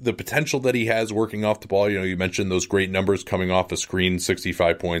think the potential that he has working off the ball, you mentioned those great numbers coming off a screen,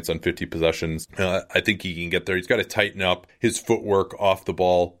 65 points on 50 possessions. I think he can get there. He's got to tighten up his footwork off the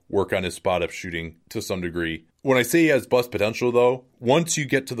ball, work on his spot up shooting to some degree. When I say he has bust potential, though, once you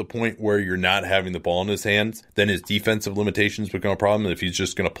get to the point where you're not having the ball in his hands, then his defensive limitations become a problem. And if he's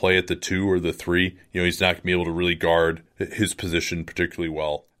just going to play at the 2 or the 3, he's not going to be able to really guard his position particularly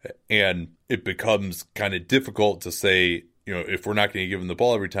well. And it becomes kind of difficult to say, if we're not going to give him the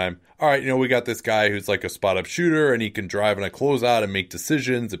ball every time, all right, we got this guy who's like a spot-up shooter and he can drive in a closeout and make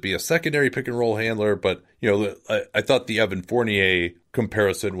decisions and be a secondary pick-and-roll handler. But, I thought the Evan Fournier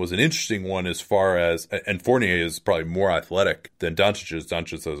comparison was an interesting one as far as, and Fournier is probably more athletic than Doncic is.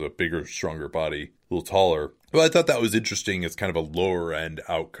 Doncic has a bigger, stronger body, a little taller. Well, I thought that was interesting as kind of a lower end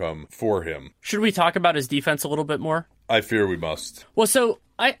outcome for him. Should we talk about his defense a little bit more? I fear we must. Well, so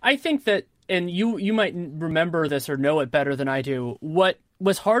I think that, and you might remember this or know it better than I do, what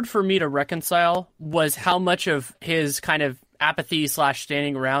was hard for me to reconcile was how much of his kind of apathy /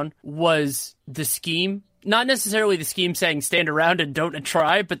 standing around was the scheme. Not necessarily the scheme saying stand around and don't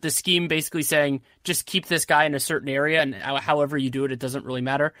try, but the scheme basically saying just keep this guy in a certain area, and however you do it, it doesn't really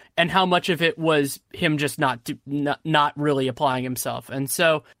matter. And how much of it was him just not really applying himself. And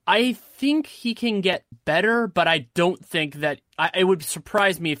so I think he can get better, but I don't think that it would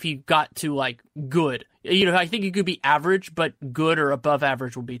surprise me if he got to like good. I think he could be average, but good or above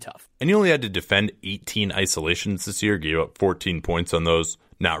average will be tough. And he only had to defend 18 isolations this year, gave up 14 points on those.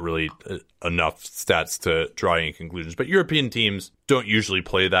 Not really enough stats to draw any conclusions. But European teams don't usually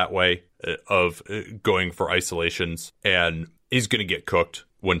play that way of going for isolations. And he's going to get cooked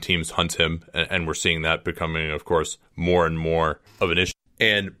when teams hunt him. And we're seeing that becoming, of course, more and more of an issue.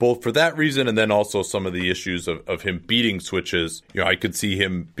 And both for that reason and then also some of the issues of him beating switches, I could see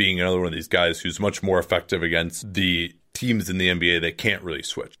him being another one of these guys who's much more effective against the teams in the NBA that can't really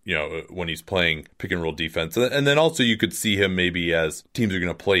switch, when he's playing pick and roll defense. And then also you could see him maybe as teams are going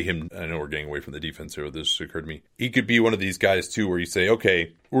to play him. I know we're getting away from the defense here. This occurred to me. He could be one of these guys too, where you say,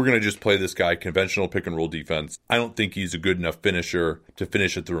 okay, we're going to just play this guy conventional pick and roll defense. I don't think he's a good enough finisher to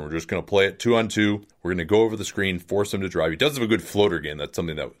finish it through. We're just going to play it 2-on-2. We're going to go over the screen, force him to drive. He does have a good floater game. That's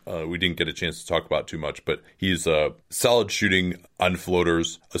something that we didn't get a chance to talk about too much, but he's solid shooting on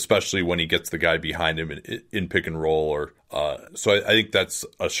floaters, especially when he gets the guy behind him in pick and roll. So I think that's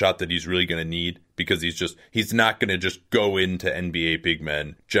a shot that he's really going to need, because he's not going to just go into NBA big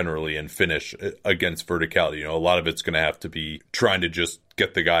men generally and finish against verticality. A lot of it's going to have to be trying to just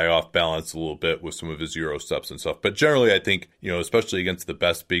get the guy off balance a little bit with some of his Euro steps and stuff. But generally, I think, especially against the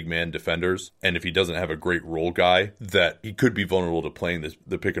best big man defenders, and if he doesn't have a great roll guy, that he could be vulnerable to playing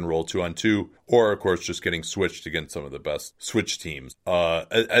the pick and roll 2-on-2, or of course just getting switched against some of the best switch teams,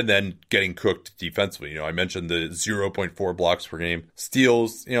 and then getting cooked defensively. I mentioned the 0.4 blocks per game,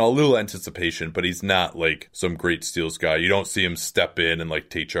 steals, a little anticipation, but he's not like some great steals guy. You don't see him step in and like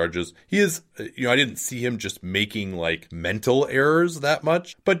take charges. He is, I didn't see him just making like mental errors that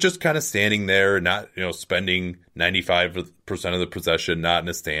much, but just kind of standing there, not, spending 95% of the possession, not in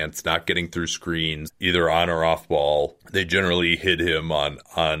a stance, not getting through screens, either on or off ball. They generally hit him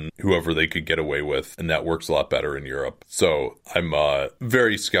on whoever they could get away with, and that works a lot better in Europe. So I'm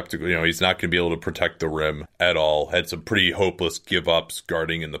very skeptical. He's not going to be able to protect the rim at all. Had some pretty hopeless give-ups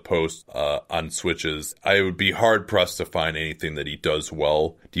guarding in the post on switches. I would be hard-pressed to find anything that he does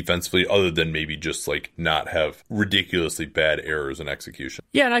well defensively, other than maybe just like not have ridiculously bad errors in execution.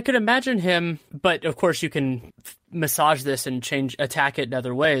 Yeah, and I could imagine him, but of course you can massage this and attack it in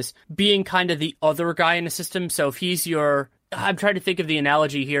other ways, being kind of the other guy in the system. So if he's I'm trying to think of the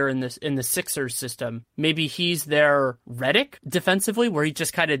analogy here in the Sixers system. Maybe he's their Redick defensively, where he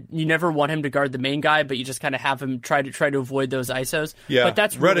just kind of, you never want him to guard the main guy, but you just kind of have him try to avoid those ISOs. Yeah, but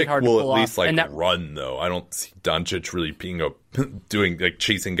that's really hard to pull off. Redick will at least run though. I don't see Doncic really being doing like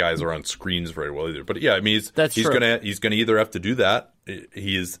chasing guys around screens very well either. But yeah, I mean he's gonna either have to do that.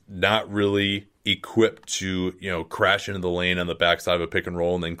 He is not really equipped to crash into the lane on the backside of a pick and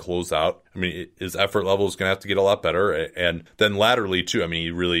roll and then close out. I mean, his effort level is going to have to get a lot better, and then laterally too. I mean,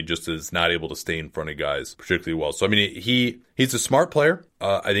 he really just is not able to stay in front of guys particularly well. So I mean, he's a smart player.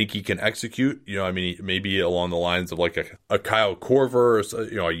 I think he can execute. Maybe along the lines of like a Kyle Korver,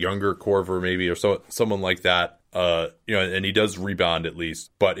 or a younger Korver maybe, or someone like that. And he does rebound at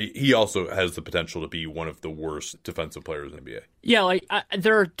least, but he also has the potential to be one of the worst defensive players in the NBA. Yeah,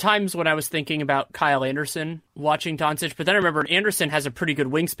 there are times when I was thinking about Kyle Anderson watching Doncic, but then I remember Anderson has a pretty good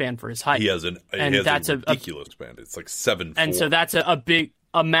wingspan for his height. He has a ridiculous wingspan. It's like 7'4". And so that's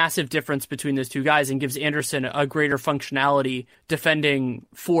a massive difference between those two guys, and gives Anderson a greater functionality defending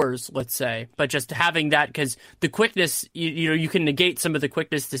fours, let's say. But just having that, because the quickness, you can negate some of the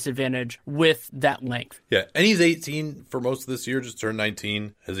quickness disadvantage with that length. Yeah, and he's 18 for most of this year, just turned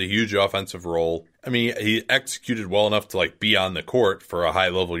 19, has a huge offensive role. I mean, he executed well enough to be on the court for a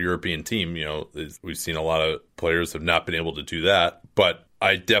high-level European team. We've seen a lot of players have not been able to do that, but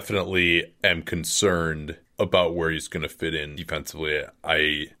I definitely am concerned about where he's going to fit in defensively.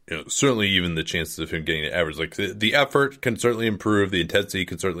 Certainly even the chances of him getting an average, the effort can certainly improve, the intensity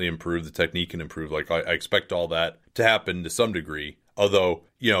can certainly improve, the technique can improve. I expect all that to happen to some degree. Although,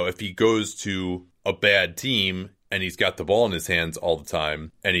 if he goes to a bad team and he's got the ball in his hands all the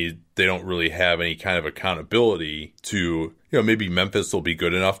time, and they don't really have any kind of accountability to, maybe Memphis will be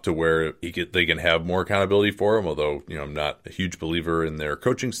good enough to where they can have more accountability for him, although, I'm not a huge believer in their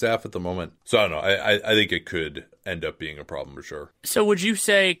coaching staff at the moment. So I don't know. I think it could end up being a problem for sure. So would you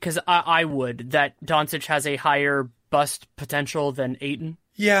say, because I would, that Doncic has a higher bust potential than Ayton?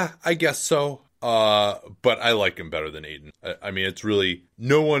 Yeah, I guess so. But I like him better than Ayton. I mean, it's really,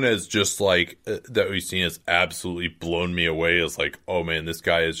 no one has just that we've seen has absolutely blown me away as oh man, this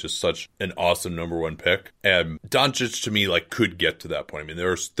guy is just such an awesome number one pick. And Doncic to me, could get to that point. I mean,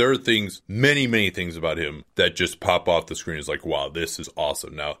 there are things, many things about him that just pop off the screen as wow, this is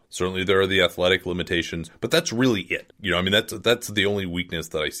awesome. Now, certainly there are the athletic limitations, but that's really it. I mean, that's the only weakness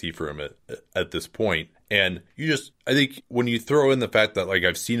that I see for him at this point. And I think when you throw in the fact that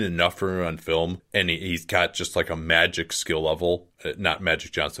I've seen enough from him on film, and he's got just a magic skill level, not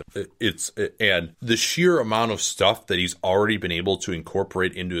Magic Johnson. And the sheer amount of stuff that he's already been able to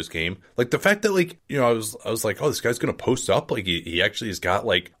incorporate into his game, the fact that I was like, oh, this guy's gonna post up. He actually has got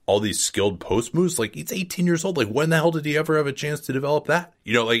all these skilled post moves. He's 18 years old. When the hell did he ever have a chance to develop that?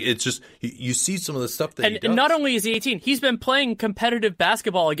 It's just you see some of the stuff that he does. And not only is he 18, he's been playing competitive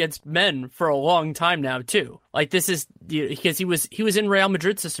basketball against men for a long time now too. This is because he was in Real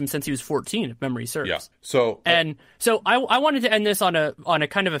Madrid system since he was 14, if memory serves. Yeah. So I wanted to end this on a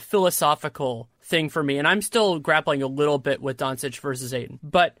kind of a philosophical thing for me, and I'm still grappling a little bit with Doncic versus Ayton.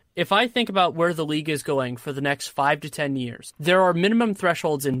 But if I think about where the league is going for the next 5 to 10 years, there are minimum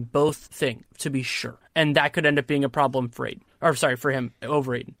thresholds in both things, to be sure, and that could end up being a problem for him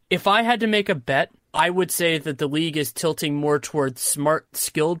over Ayton. If I had to make a bet, I would say that the league is tilting more towards smart,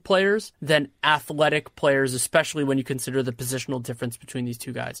 skilled players than athletic players, especially when you consider the positional difference between these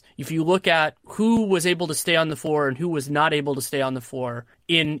two guys. If you look at who was able to stay on the floor and who was not able to stay on the floor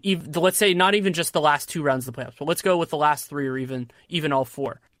in, let's say, not even just the last 2 rounds of the playoffs, but let's go with the last 3 or even all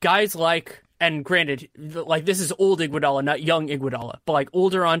 4. Guys and granted, this is old Iguodala, not young Iguodala, but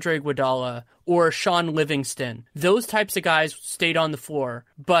older Andre Iguodala or Sean Livingston, those types of guys stayed on the floor,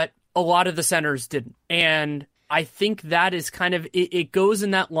 but a lot of the centers didn't. And I think that is kind of, it goes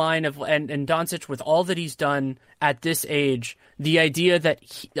in that line of, and Doncic, with all that he's done at this age, the idea that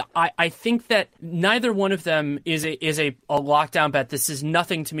I think that neither one of them is a lockdown bet. This is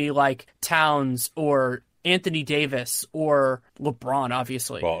nothing to me like Towns or Anthony Davis or LeBron,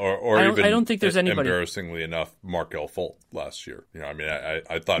 obviously. Well, or I even don't think there's anybody. Embarrassingly enough, Markelle Fultz last year. I mean,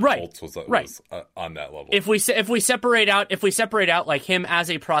 I thought right. Fultz was on that level. If we separate out him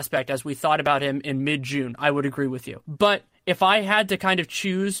as a prospect, as we thought about him in mid-June, I would agree with you. But if I had to kind of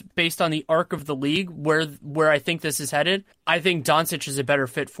choose based on the arc of the league where I think this is headed, I think Doncic is a better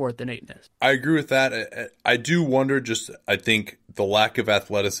fit for it than Ayton is. I agree with that. I do wonder, I think the lack of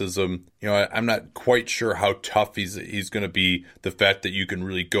athleticism, I'm not quite sure how tough he's going to be. The fact that you can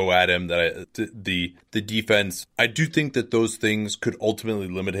really go at him, the defense, I do think that those things could ultimately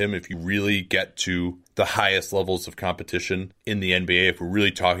limit him if you really get to the highest levels of competition in the NBA. If we're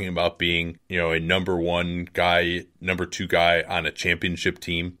really talking about being, a number 1 guy, number 2 guy on a championship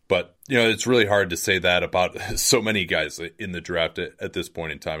team. But, it's really hard to say that about so many guys in the draft at this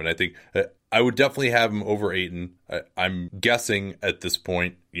point in time. And I think I would definitely have him over Ayton. I'm guessing at this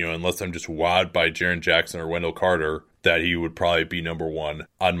point, unless I'm just wowed by Jaren Jackson or Wendell Carter, that he would probably be number 1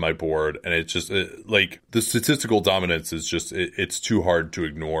 on my board. And it's just the statistical dominance is just, it's too hard to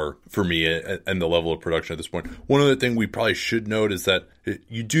ignore for me and the level of production at this point. One other thing we probably should note is that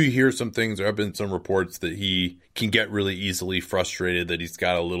you do hear some things, there have been some reports that he can get really easily frustrated, that he's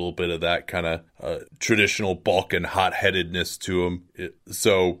got a little bit of that kind of traditional Balkan hot-headedness to him.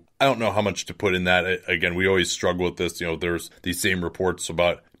 So I don't know how much to put in that. Again, we always struggle with this. There's these same reports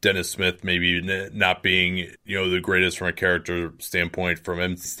about Dennis Smith maybe not being, the greatest from a character standpoint from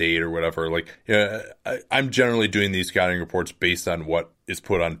NC State or whatever. I'm generally doing these scouting reports based on what is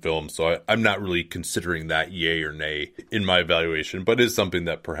put on film. So I'm not really considering that yay or nay in my evaluation, but it's something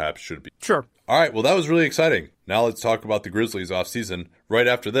that perhaps should be. Sure. All right. Well, that was really exciting. Now let's talk about the Grizzlies offseason right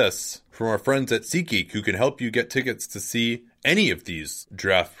after this from our friends at SeatGeek, who can help you get tickets to see any of these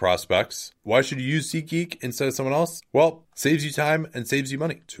draft prospects. Why should you use SeatGeek instead of someone else? Well, saves you time and saves you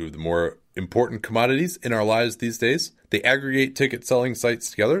money. Two of the more important commodities in our lives these days. They aggregate ticket selling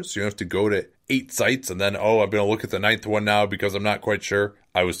sites together, so you don't have to go to 8 sites and then, I'm going to look at the 9th one now because I'm not quite sure.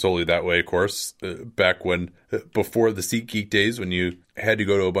 I was totally that way, of course, back when, before the SeatGeek days, when you had to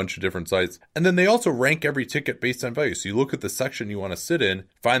go to a bunch of different sites. And then they also rank every ticket based on value. So you look at the section you want to sit in,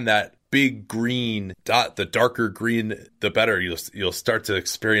 find that big green dot, the darker green, the better. You'll start to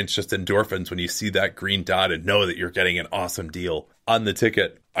experience just endorphins when you see that green dot and know that you're getting an awesome deal on the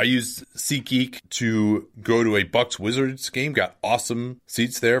ticket. I used SeatGeek to go to a Bucks Wizards game, got awesome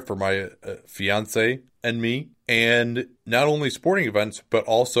seats there for my fiance and me. And not only sporting events, but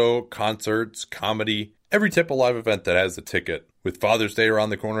also concerts, comedy, every type of live event that has a ticket. With Father's Day around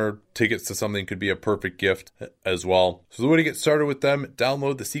the corner, tickets to something could be a perfect gift as well. So the way to get started with them,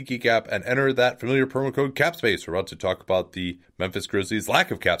 download the SeatGeek app and enter that familiar promo code CAPSPACE. We're about to talk about the Memphis Grizzlies' lack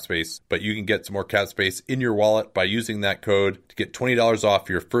of cap space, but you can get some more cap space in your wallet by using that code to get $20 off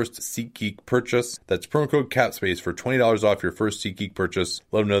your first SeatGeek purchase. That's promo code CAPSPACE for $20 off your first SeatGeek purchase.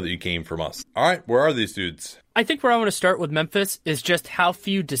 Let them know that you came from us. All right, where are these dudes? I think where I want to start with Memphis is just how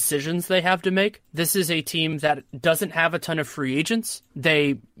few decisions they have to make. This is a team that doesn't have a ton of free agents.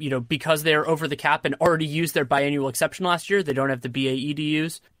 They, because they're over the cap and already used their biannual exception last year, they don't have the BAE to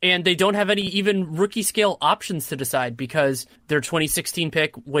use. And they don't have any even rookie scale options to decide because their 2016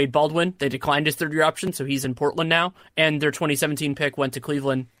 pick, Wade Baldwin, they declined his third-year option, so he's in Portland now. And their 2017 pick went to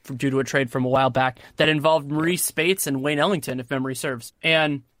Cleveland due to a trade from a while back that involved Maurice Spates and Wayne Ellington, if memory serves.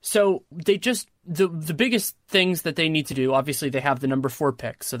 And so they just, the biggest things that they need to do, obviously they have the number 4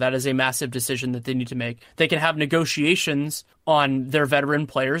 pick, so that is a massive decision that they need to make. They can have negotiations on their veteran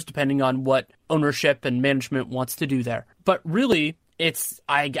players, depending on what ownership and management wants to do there. But really, it's,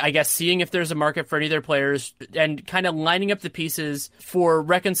 I guess, seeing if there's a market for any of their players and kind of lining up the pieces for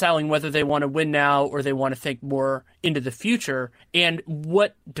reconciling whether they want to win now or they want to think more into the future and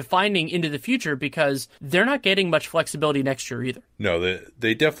what defining into the future, because they're not getting much flexibility next year either. No,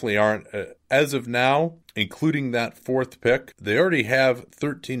 they definitely aren't. As of now, including that 4th pick, they already have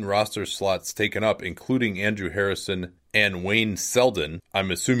 13 roster slots taken up, including Andrew Harrison and Wayne Selden.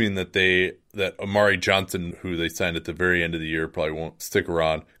 I'm assuming that Amari Johnson, who they signed at the very end of the year, probably won't stick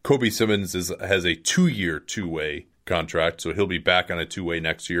around. Kobe Simmons has a 2-year two-way contract, so he'll be back on a two-way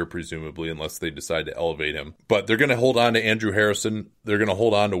next year, presumably, unless they decide to elevate him. But they're going to hold on to Andrew Harrison. They're going to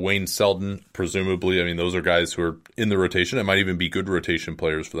hold on to Wayne Selden, presumably. I mean, those are guys who are in the rotation. It might even be good rotation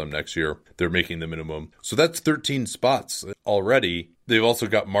players for them next year. They're making the minimum. So that's 13 spots already. They've also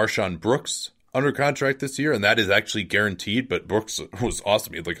got Marshawn Brooks under contract this year, and that is actually guaranteed, but Brooks was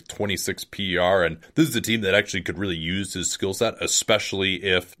awesome. He had like a 26 PER, and this is a team that actually could really use his skill set, especially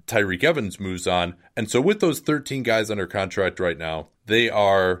if Tyreke Evans moves on. And so with those 13 guys under contract right now, they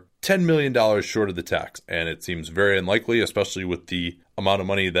are $10 million short of the tax, and it seems very unlikely, especially with the amount of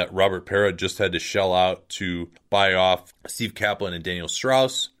money that Robert Parra just had to shell out to buy off Steve Kaplan and Daniel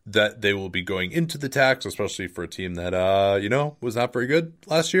Strauss, that they will be going into the tax, especially for a team that, was not very good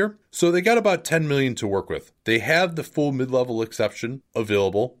last year. So they got about $10 million to work with. They have the full mid-level exception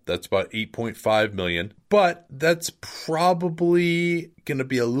available. That's about $8.5 million. But that's probably going to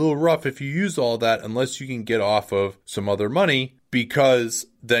be a little rough if you use all that unless you can get off of some other money, because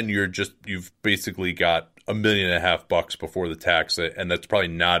then you've basically got $1.5 million before the tax, and that's probably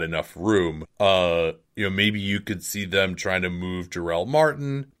not enough room. Maybe you could see them trying to move Jarrell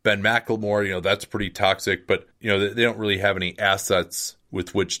Martin, Ben McLemore. That's pretty toxic, but they don't really have any assets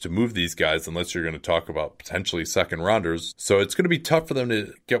with which to move these guys unless you're going to talk about potentially second rounders. So it's going to be tough for them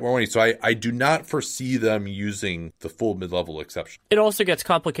to get more money. So I do not foresee them using the full mid-level exception. It also gets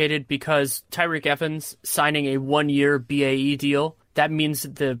complicated because Tyreke Evans signing a 1-year BAE deal, that means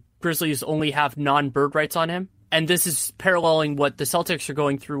that the Grizzlies only have non-bird rights on him. And this is paralleling what the Celtics are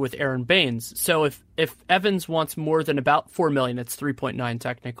going through with Aaron Baines. So if Evans wants more than about $4 million, it's 3.9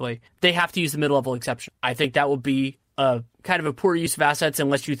 technically, they have to use the mid-level exception. I think that will be a kind of a poor use of assets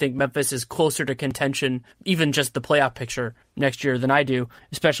unless you think Memphis is closer to contention, even just the playoff picture next year, than I do,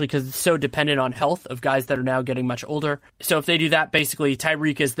 especially because it's so dependent on health of guys that are now getting much older. So if they do that, basically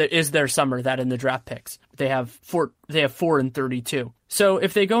Tyreke is their summer, that in the draft picks. They have 4 and 32. So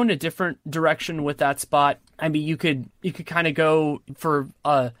if they go in a different direction with that spot, I mean, you could kind of go for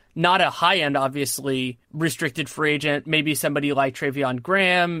not a high end, obviously, restricted free agent, maybe somebody like Travion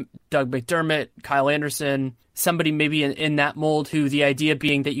Graham, Doug McDermott, Kyle Anderson, somebody maybe in that mold, who the idea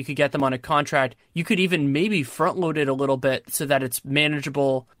being that you could get them on a contract. You could even maybe front load it a little bit so that it's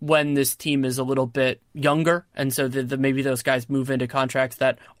manageable when this team is a little bit younger. And so maybe those guys move into contracts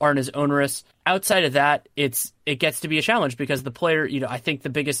that aren't as onerous. Outside of that, it gets to be a challenge because the player, I think the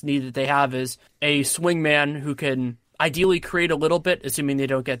biggest need that they have is a swingman who can ideally create a little bit, assuming they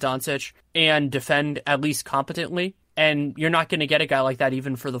don't get Doncic, and defend at least competently. And you're not going to get a guy like that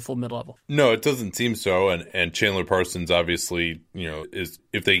even for the full mid-level. No, it doesn't seem so. And Chandler Parsons, obviously, is,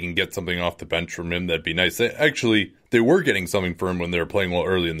 if they can get something off the bench from him, that'd be nice. They were getting something for him when they were playing well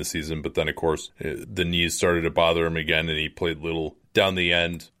early in the season, but then, of course, the knees started to bother him again, and he played little down the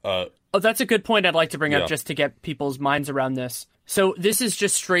end. That's a good point I'd like to bring up just to get people's minds around this. So this is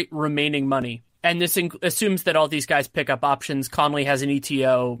just straight remaining money. And this assumes that all these guys pick up options. Conley has an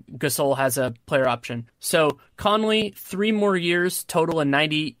ETO. Gasol has a player option. So Conley, 3 more years, total of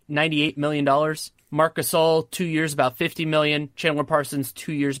 $98 million. Marc Gasol, 2 years, about $50 million. Chandler Parsons,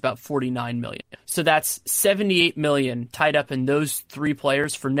 2 years, about $49 million. So that's $78 million tied up in those 3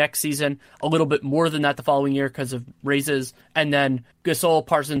 players for next season. A little bit more than that the following year because of raises. And then Gasol,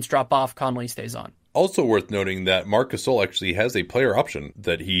 Parsons drop off. Conley stays on. Also worth noting that Marc Gasol actually has a player option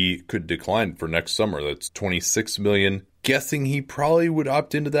that he could decline for next summer. That's $26 million. Guessing he probably would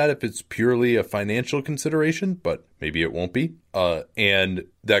opt into that if it's purely a financial consideration, but maybe it won't be. And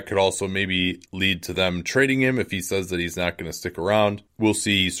that could also maybe lead to them trading him if he says that he's not going to stick around. We'll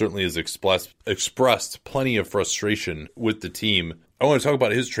see. He certainly has expressed plenty of frustration with the team. I want to talk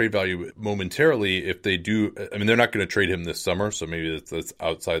about his trade value momentarily if they do. I mean, they're not going to trade him this summer, so maybe that's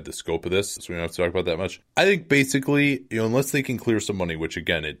outside the scope of this, so we don't have to talk about that much. I think basically, unless they can clear some money, which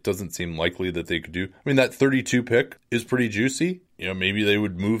again, it doesn't seem likely that they could do. I mean, that 32 pick is pretty juicy. Maybe they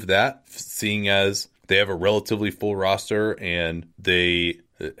would move that, seeing as they have a relatively full roster and they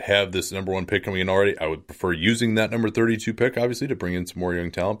have this number 1 pick coming in already. I would prefer using that number 32 pick, obviously, to bring in some more young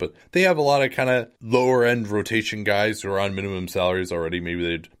talent. But they have a lot of kind of lower end rotation guys who are on minimum salaries already.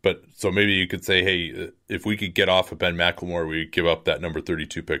 So maybe you could say, hey, if we could get off of Ben McLemore, we give up that number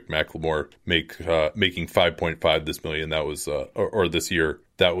 32 pick. McLemore making $5.5 this year.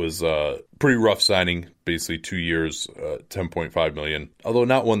 That was a pretty rough signing, basically 2 years, $10.5 million. Although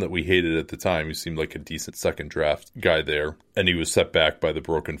not one that we hated at the time. He seemed like a decent second draft guy there. And he was set back by the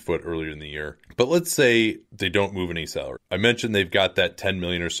broken foot earlier in the year. But let's say they don't move any salary. I mentioned they've got that $10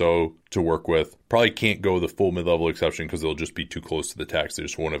 million or so to work with. Probably can't go the full mid-level exception because they'll just be too close to the tax. They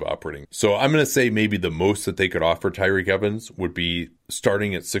just won't have operating. So I'm going to say maybe the most that they could offer Tyreke Evans would be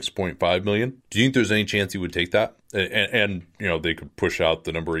starting at $6.5 million. Do you think there's any chance he would take that? And they could push out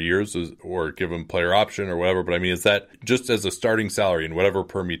the number of years or give him player option or whatever. But I mean, is that just as a starting salary and whatever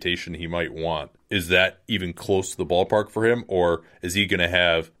permutation he might want? Is that even close to the ballpark for him? Or is he going to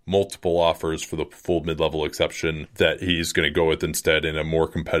have multiple offers for the full mid-level exception that he's going to go with instead in a more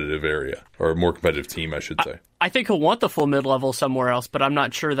competitive area or a more competitive team, I should say? I think he'll want the full mid-level somewhere else, but I'm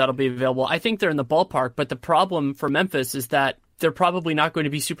not sure that'll be available. I think they're in the ballpark, but the problem for Memphis is that they're probably not going to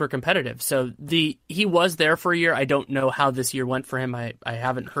be super competitive. So he was there for a year. I don't know how this year went for him. I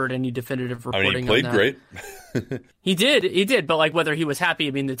haven't heard any definitive reporting on that. He played great. He did. But whether he was happy,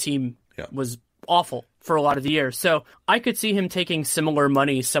 I mean, the team was awful for a lot of the year. So I could see him taking similar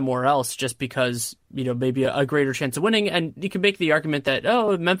money somewhere else just because, maybe a greater chance of winning. And you can make the argument that,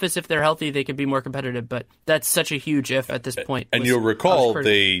 Memphis, if they're healthy, they could be more competitive. But that's such a huge if at this point. And you'll recall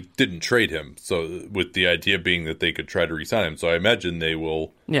they didn't trade him. So with the idea being that they could try to re-sign him. So I imagine they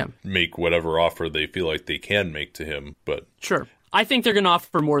will make whatever offer they feel like they can make to him. But sure. I think they're going to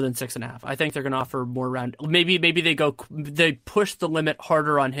offer more than 6.5. I think they're going to offer more around. Maybe they push the limit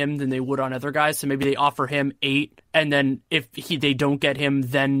harder on him than they would on other guys. So maybe they offer him 8, and then if they don't get him,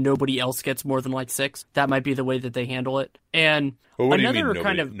 then nobody else gets more than 6. That might be the way that they handle it. And what do you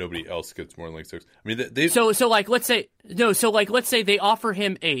mean nobody else gets more than 6? I mean, let's say they offer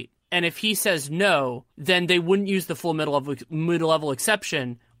him 8, and if he says no, then they wouldn't use the full mid-level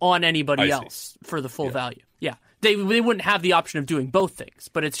exception on anybody else for the full value. Yeah. They wouldn't have the option of doing both things,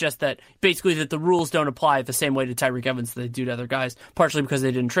 but it's just that basically that the rules don't apply the same way to Tyreke Evans that they do to other guys, partially because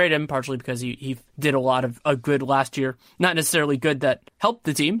they didn't trade him, partially because he did a lot of good last year. Not necessarily good that helped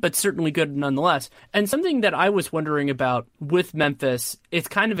the team, but certainly good nonetheless. And something that I was wondering about with Memphis, it's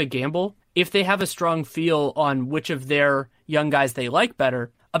kind of a gamble. If they have a strong feel on which of their young guys they like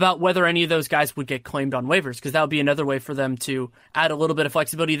better, about whether any of those guys would get claimed on waivers, because that would be another way for them to add a little bit of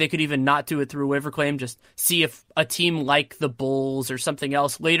flexibility. They could even not do it through a waiver claim, just see if a team like the Bulls or something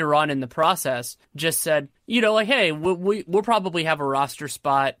else later on in the process just said, hey, we'll probably have a roster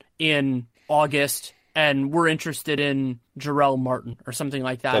spot in August, and we're interested in Jarrell Martin or something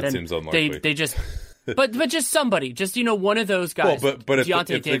like that. That seems unlikely. They just... But just somebody, one of those guys. Well, but if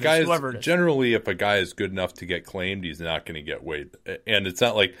Davis, the guy whoever it is. Generally, if a guy is good enough to get claimed, he's not going to get waived. And it's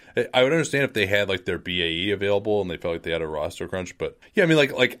not like I would understand if they had their BAE available and they felt like they had a roster crunch. But yeah, I mean,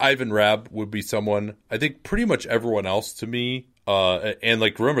 like Ivan Rabb would be someone. I think pretty much everyone else to me. And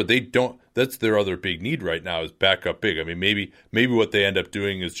remember, they don't. That's their other big need right now is backup big. I mean, maybe what they end up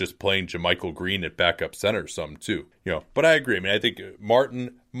doing is just playing JaMychal Green at backup center some too. But I agree. I mean, I think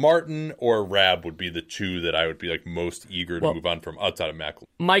Martin or Rabb would be the two that I would be most eager to move on from outside of Macklin.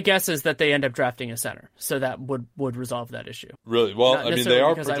 My guess is that they end up drafting a center, so that would resolve that issue. Really? Well, I mean, they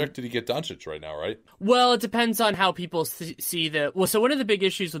are projected to get Doncic right now, right? Well, it depends on how people see the. Well, so one of the big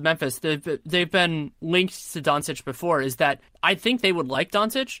issues with Memphis, they've been linked to Doncic before, is that I think they would like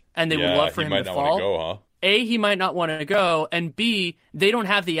Doncic and they would love for him to fall. He might not want to go, huh? A, he might not want to go, and B, they don't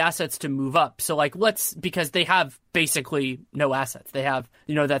have the assets to move up. So, because they have basically no assets. They have,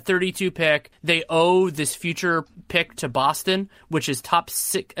 that 32 pick. They owe this future pick to Boston, which is top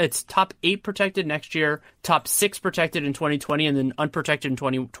 8 protected next year, top 6 protected in 2020, and then unprotected in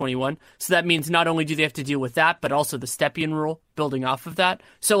 2021. So that means not only do they have to deal with that, but also the Stepien rule building off of that.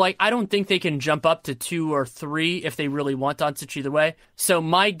 So, I don't think they can jump up to 2 or 3 if they really want Doncic either way. So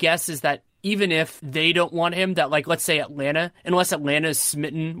my guess is that even if they don't want him, that let's say Atlanta, unless Atlanta is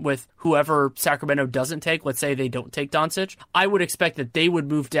smitten with whoever Sacramento doesn't take, let's say they don't take Doncic, I would expect that they would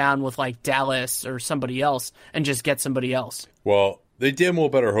move down with Dallas or somebody else and just get somebody else. Well, they damn well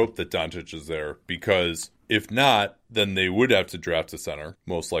better hope that Doncic is there, because if not, then they would have to draft a center,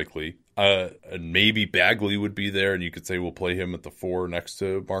 most likely. And maybe Bagley would be there, and you could say we'll play him at the 4 next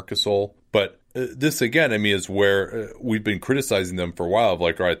to Marc Gasol. But this, again, is where we've been criticizing them for a while of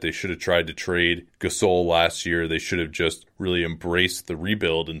all right, they should have tried to trade Gasol last year. They should have just really embraced the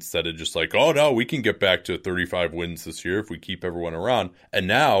rebuild instead of just oh, no, we can get back to 35 wins this year if we keep everyone around. And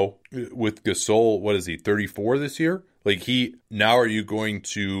now with Gasol, what is he, 34 this year? Now are you going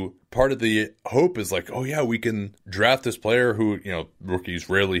to, part of the hope is oh yeah, we can draft this player who, rookies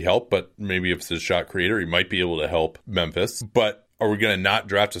rarely help, but maybe if it's a shot creator, he might be able to help Memphis. But are we going to not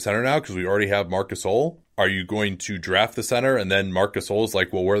draft a center now because we already have Marc Gasol? Are you going to draft the center and then Marc Gasol is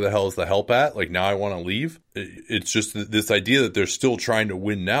well, where the hell is the help at? Now I want to leave. It's just this idea that they're still trying to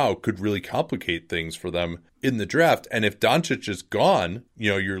win now could really complicate things for them in the draft. And if Doncic is gone,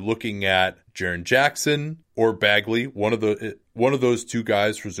 you're looking at Jaren Jackson or Bagley. One of those 2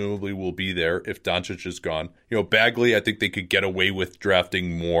 guys presumably will be there if Doncic is gone. Bagley, I think they could get away with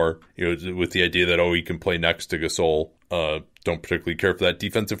drafting more, with the idea that, he can play next to Gasol. Don't particularly care for that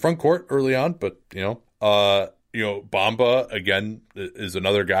defensive front court early on, but, Bamba, again, is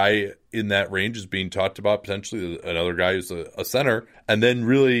another guy in that range, is being talked about, potentially another guy who's a center. And then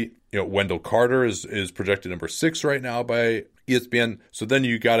really, Wendell Carter is projected number 6 right now by ESPN. So then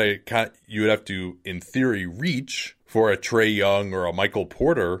you would have to, in theory, reach for a Trae Young or a Michael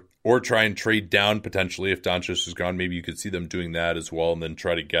Porter, or try and trade down potentially if Doncic is gone. Maybe you could see them doing that as well, and then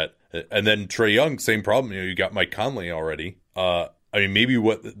try to get, and then Trae Young, same problem. You got Mike Conley already. Maybe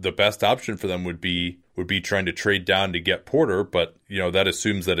what the best option for them would be trying to trade down to get Porter, but that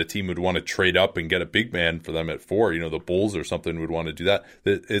assumes that a team would want to trade up and get a big man for them at 4. The Bulls or something would want to do that.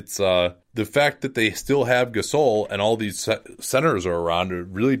 It's the fact that they still have Gasol and all these centers are around, it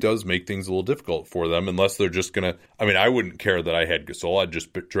really does make things a little difficult for them, unless they're just going to, I wouldn't care that I had Gasol. I'd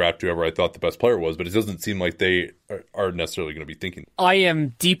just draft whoever I thought the best player was, but it doesn't seem like they are necessarily going to be thinking. I am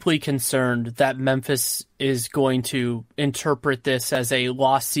deeply concerned that Memphis is going to interpret this as a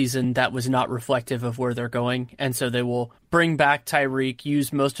lost season that was not reflective of where they're going, and so they will bring back Tyreek,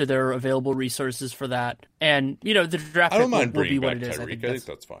 use most of their available resources for that. And, the draft pick will be what it is. I think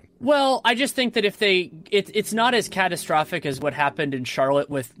that's fine. Well, I just think that if it's not as catastrophic as what happened in Charlotte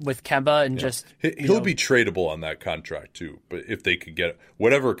with Kemba and just... He'll be tradable on that contract too, but if they could get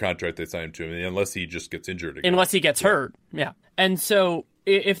whatever contract they sign him to, unless he just gets injured again. Unless he gets hurt, yeah. And so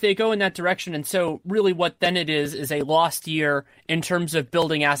if they go in that direction, and so really what then it is a lost year in terms of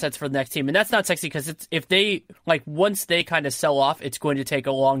building assets for the next team. And that's not sexy because if they, once they kind of sell off, it's going to take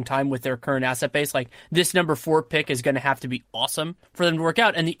a long time with their current asset base. This number 4 pick is going to have to be awesome for them to work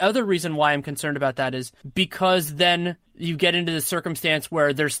out. And the other reason why I'm concerned about that is because then you get into the circumstance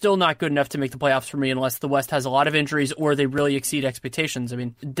where they're still not good enough to make the playoffs for me unless the West has a lot of injuries or they really exceed expectations.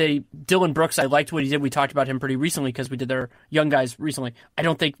 Dylan Brooks, I liked what he did. We talked about him pretty recently because we did their young guys recently. I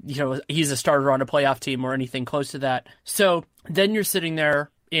don't think, he's a starter on a playoff team or anything close to that. So then you're sitting there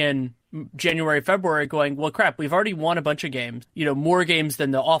in January, February going, well, crap, we've already won a bunch of games, more games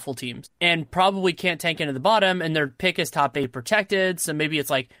than the awful teams, and probably can't tank into the bottom, and their pick is top 8 protected. So maybe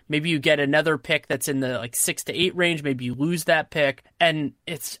it's maybe you get another pick that's in the 6 to 8 range. Maybe you lose that pick. And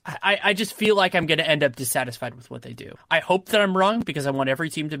I just feel like I'm going to end up dissatisfied with what they do. I hope that I'm wrong because I want every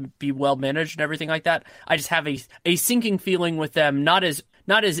team to be well managed and everything like that. I just have a sinking feeling with them, not as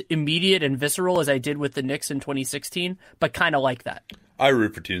immediate and visceral as I did with the Knicks in 2016, but kind of like that. I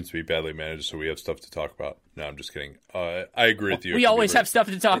root for teams to be badly managed, so we have stuff to talk about. No, I'm just kidding. I agree with you. We always have stuff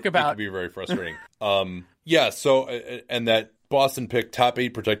to talk about. It can be very frustrating. So, and that Boston pick top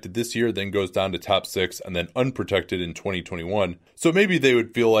 8 protected this year, then goes down to top 6, and then unprotected in 2021. So maybe they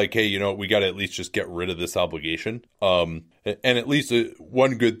would feel like, hey, we got to at least just get rid of this obligation. And at least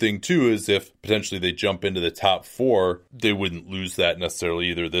one good thing, too, is if potentially they jump into the top 4, they wouldn't lose that necessarily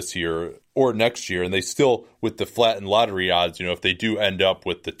either this year or next year. And they still, with the flattened lottery odds, if they do end up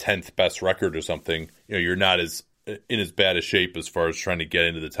with the 10th best record or something, you're not as in as bad a shape as far as trying to get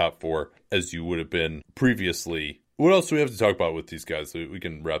into the top 4 as you would have been previously. What else do we have to talk about with these guys? We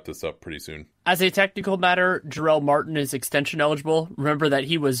can wrap this up pretty soon. As a technical matter, Jarrell Martin is extension eligible. Remember that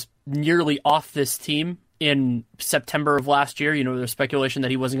he was nearly off this team in September of last year. There's speculation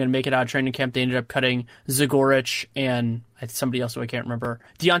that he wasn't going to make it out of training camp. They ended up cutting Zagorich and somebody else who I can't remember.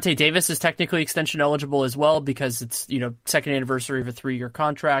 Deontay Davis is technically extension eligible as well because it's, second anniversary of a 3-year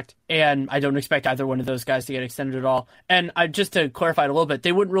contract. And I don't expect either one of those guys to get extended at all. And just to clarify it a little bit,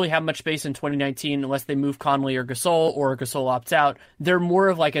 they wouldn't really have much space in 2019 unless they move Conley or Gasol opts out. They're more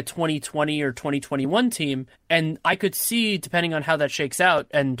of like a 2020 or 2021 team. And I could see, depending on how that shakes out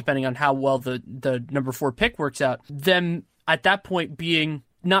and depending on how well the number 4 pick works out, them at that point being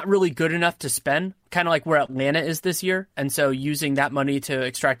not really good enough to spend, kind of like where Atlanta is this year. And so using that money to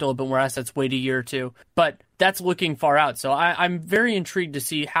extract a little bit more assets, wait a year or two. But that's looking far out. So I'm very intrigued to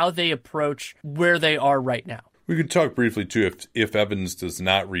see how they approach where they are right now. We could talk briefly, too, if Evans does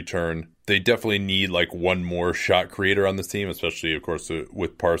not return. They definitely need like one more shot creator on this team, especially, of course,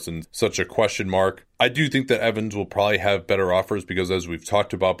 with Parsons such a question mark. I do think that Evans will probably have better offers because, as we've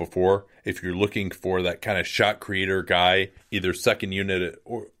talked about before, if you're looking for that kind of shot creator guy, either second unit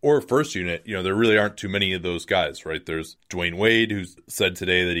or first unit, there really aren't too many of those guys, right? There's Dwayne Wade, who's said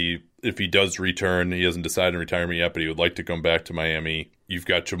today that if he does return, he hasn't decided on retirement yet, but he would like to come back to Miami. You've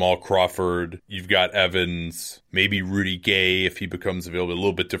got Jamal Crawford. You've got Evans. Maybe Rudy Gay if he becomes available. A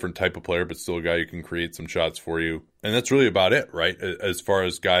little bit different type of player, but still a guy who can create some shots for you. And that's really about it, right? As far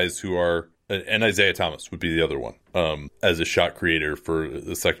as guys who are... And Isaiah Thomas would be the other one as a shot creator for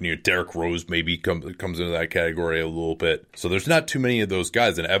the second year. Derrick Rose maybe comes into that category a little bit. So there's not too many of those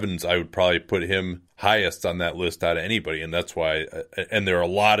guys. And Evans, I would probably put him highest on that list out of anybody. And that's why, and there are a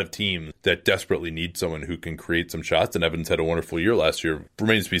lot of teams that desperately need someone who can create some shots. And Evans had a wonderful year last year.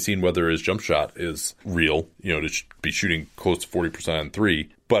 Remains to be seen whether his jump shot is real, to be shooting close to 40% on 3.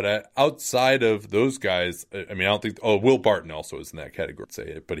 But outside of those guys, I don't think... Will Barton also is in that category, I'd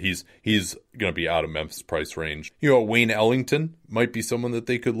say. But he's going to be out of Memphis price range. Wayne Ellington might be someone that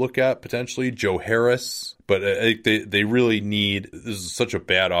they could look at, potentially. Joe Harris. But I think they really need... This is such a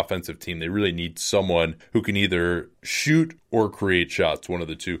bad offensive team. They really need someone who can either shoot or create shots, one of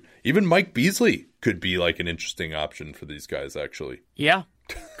the two. Even Mike Beasley could be like an interesting option for these guys, actually. Yeah,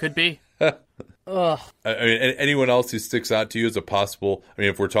 could be. Ugh. Anyone else who sticks out to you as a possible...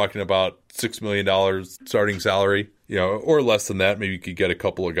 if we're talking about $6 million starting salary, or less than that, maybe you could get a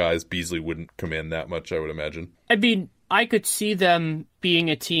couple of guys. Beasley wouldn't command that much, I would imagine. I could see them being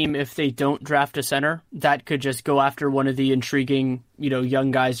a team, if they don't draft a center, that could just go after one of the intriguing,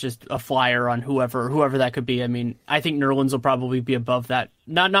 young guys, just a flyer on whoever that could be. I think Nerlens will probably be above that.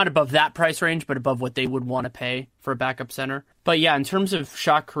 Not above that price range, but above what they would want to pay for a backup center. But yeah, in terms of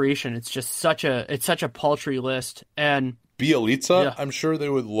shot creation, it's just such a paltry list. And Bielitsa, yeah. I'm sure they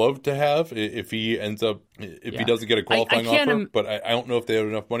would love to have if he ends up, he doesn't get a qualifying offer, but I don't know if they have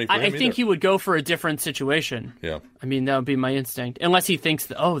enough money for him either. I think he would go for a different situation. Yeah. That would be my instinct. Unless he thinks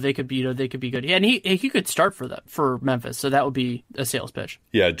that, they could be good. Yeah, and he could start for Memphis, so that would be a sales pitch.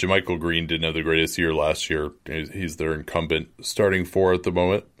 Yeah, JaMychal Green didn't have the greatest year last year. He's their incumbent starting 4 at the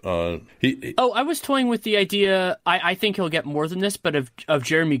moment. I was toying with the idea, I think he'll get more than this, but of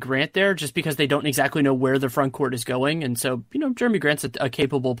Jeremy Grant there, just because they don't exactly know where the front court is going. And so, Jeremy Grant's a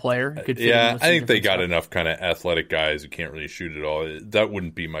capable player. I think they got enough kind of athletic guys who can't really shoot at all. That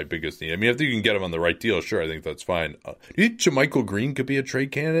wouldn't be my biggest need. If you can get him on the right deal, sure, I think that's fine. Do you think JaMychal Green could be a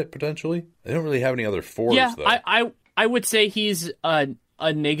trade candidate, potentially? They don't really have any other 4s, though. I would say he's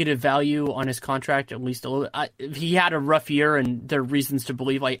a negative value on his contract, at least a little bit. He had a rough year, and there are reasons to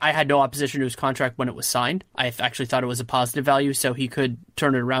believe. I had no opposition to his contract when it was signed. I actually thought it was a positive value, so he could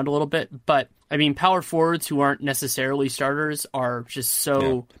turn it around a little bit. But power forwards who aren't necessarily starters are just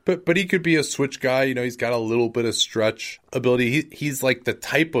so... Yeah. But he could be a switch guy. He's got a little bit of stretch ability. He's like the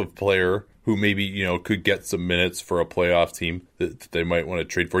type of player who maybe, could get some minutes for a playoff team that they might want to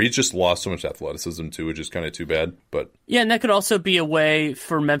trade for. He's just lost so much athleticism, too, which is kind of too bad. But yeah, and that could also be a way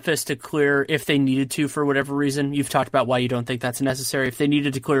for Memphis to clear, if they needed to for whatever reason. You've talked about why you don't think that's necessary. If they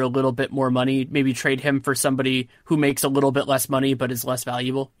needed to clear a little bit more money, maybe trade him for somebody who makes a little bit less money but is less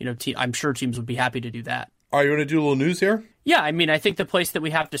valuable. I'm sure teams would be happy to do that. All right, you want to do a little news here? Yeah, I think the place that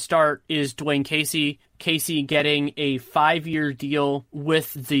we have to start is Dwayne Casey. Casey getting a 5-year deal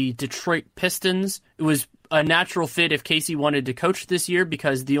with the Detroit Pistons. It was a natural fit if Casey wanted to coach this year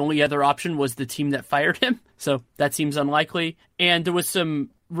because the only other option was the team that fired him. So that seems unlikely. And there was some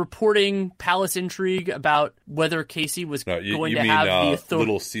reporting palace intrigue about whether Casey was going to have the authority.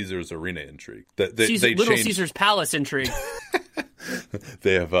 Little Caesars Arena intrigue. Little Caesars Palace intrigue.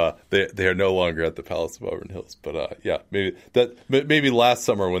 They have they are no longer at the Palace of Auburn Hills, but yeah, maybe last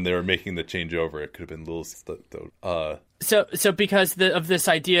summer when they were making the changeover, it could have been little. So because of this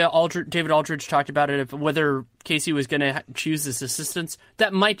idea, David Aldridge talked about it, of whether Casey was going to choose his assistants.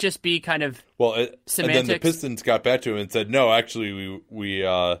 That might just be kind of semantics. And then the Pistons got back to him and said, no, actually,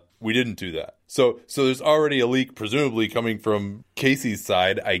 we didn't do that. So there's already a leak, presumably coming from Casey's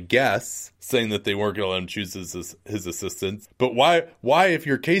side, I guess, saying that they weren't going to let him choose his assistants. But why, if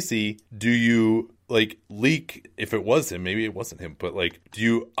you're Casey, do you leak if it was him? Maybe it wasn't him, but do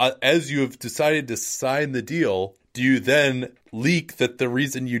you, as you have decided to sign the deal, do you then leak that the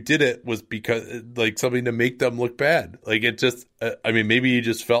reason you did it was because something to make them look bad? It just, maybe he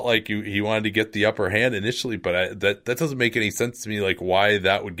just felt like he wanted to get the upper hand initially, but that doesn't make any sense to me. Why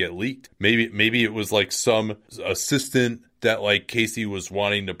that would get leaked? Maybe it was some assistant that Casey was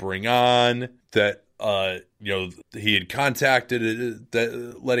wanting to bring on that, he had contacted it,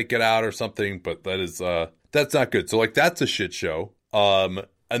 that let it get out or something, but that's not good. So that's a shit show.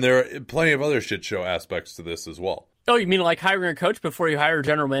 And there are plenty of other shit show aspects to this as well. Oh, you mean hiring a coach before you hire a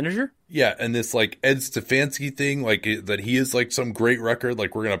general manager? Yeah, and this Ed Stefanski thing, that he is some great record, we're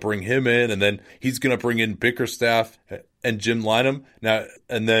going to bring him in, and then he's going to bring in Bickerstaff and Jim Lynam. Now,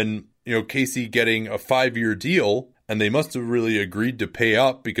 and then, Casey getting a 5-year deal, and they must have really agreed to pay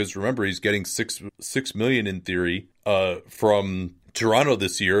up because remember, he's getting $6 million in theory from Toronto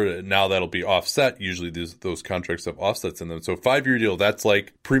this year. Now that'll be offset. Usually those contracts have offsets in them. So 5-year deal, that's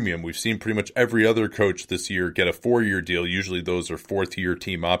premium. We've seen pretty much every other coach this year get a 4-year deal. Usually those are 4th-year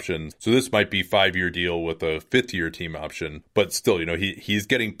team options. So this might be 5-year deal with a 5th-year team option. But still, he's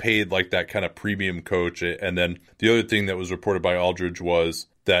getting paid that kind of premium coach. And then the other thing that was reported by Aldridge was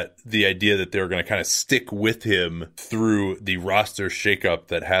that the idea that they're going to kind of stick with him through the roster shakeup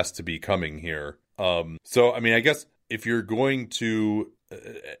that has to be coming here. So, I guess if you're going to,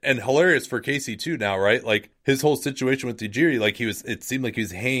 and hilarious for Casey too now, right? His whole situation with Ujiri, it seemed like he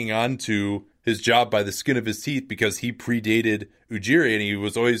was hanging on to his job by the skin of his teeth because he predated Ujiri and he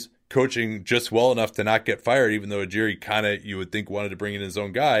was always coaching just well enough to not get fired, even though Ujiri kind of, you would think, wanted to bring in his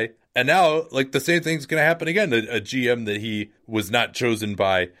own guy. And now, the same thing's going to happen again. A GM that he was not chosen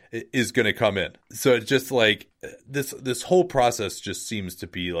by is going to come in. So it's just this whole process just seems to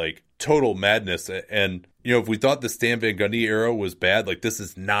be total madness. And, if we thought the Stan Van Gundy era was bad, this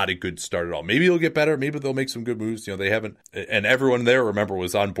is not a good start at all. Maybe it'll get better. Maybe they'll make some good moves. They haven't. And everyone there, remember,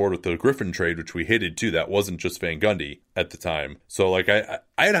 was on board with the Griffin trade, which we hated too. That wasn't just Van Gundy at the time. So I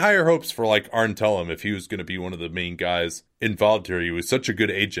had higher hopes for Arn Tellem if he was going to be one of the main guys involved here. He was such a good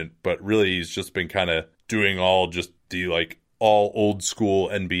agent, but really he's just been kind of doing all old school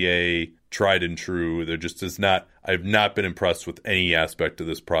NBA tried and true. There just is not, I've not been impressed with any aspect of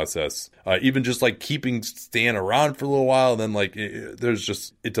this process. Even just keeping Stan around for a little while, and then it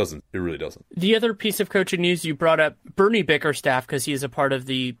really doesn't. The other piece of coaching news you brought up, Bernie Bickerstaff, because he is a part of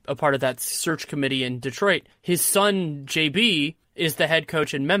that search committee in Detroit. His son JB is the head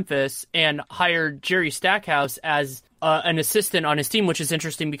coach in Memphis and hired Jerry Stackhouse as an assistant on his team, which is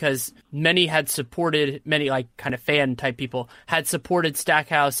interesting because many kind of fan type people had supported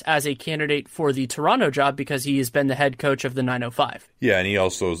Stackhouse as a candidate for the Toronto job because he has been the head coach of the 905. Yeah, and he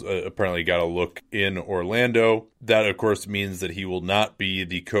also apparently got a look in Orlando. That, of course, means that he will not be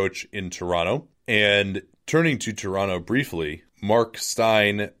the coach in Toronto. And turning to Toronto briefly, Mark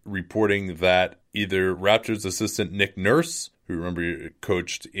Stein reporting that either Raptors assistant Nick Nurse, who remember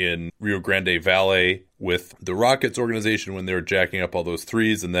coached in Rio Grande Valley with the Rockets organization when they were jacking up all those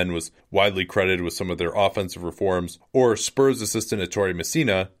threes and then was widely credited with some of their offensive reforms, or Spurs assistant Ettore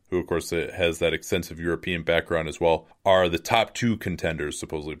Messina, who of course has that extensive European background as well, are the top 2 contenders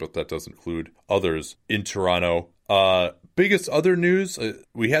supposedly, but that doesn't include others in Toronto. Biggest other news,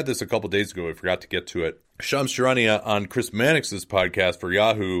 we had this a couple days ago, I forgot to get to it. Shams Charania on Chris Mannix's podcast for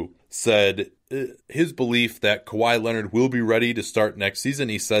Yahoo said his belief that Kawhi Leonard will be ready to start next season.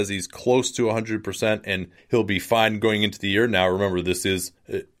 He says he's close to 100% and he'll be fine going into the year. Now, remember, this is,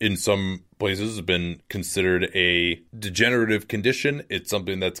 in some places, has been considered a degenerative condition. It's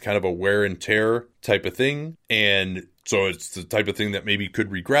something that's kind of a wear and tear type of thing. And so it's the type of thing that maybe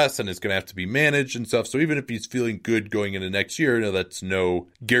could regress and is going to have to be managed and stuff. So even if he's feeling good going into next year, that's no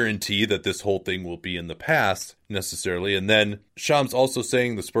guarantee that this whole thing will be in the past necessarily. And then Shams also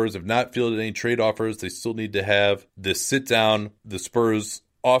saying the Spurs have not fielded any trade offers. They still need to have this sit down. The Spurs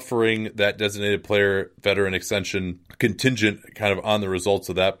offering that designated player veteran extension contingent kind of on the results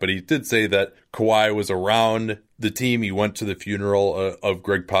of that. But he did say that Kawhi was around the team. He went to the funeral of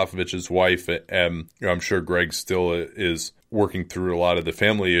Greg Popovich's wife. And I'm sure Greg still is working through a lot of the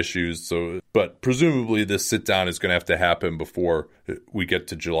family issues. So, but presumably this sit down is going to have to happen before we get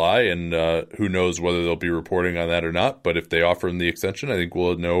to July, and who knows whether they'll be reporting on that or not. But if they offer him the extension, I think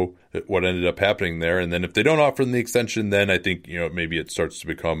we'll know what ended up happening there. And then if they don't offer him the extension, then I think, maybe it starts to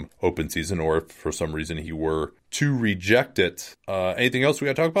become open season, or if for some reason he were to reject it. Anything else we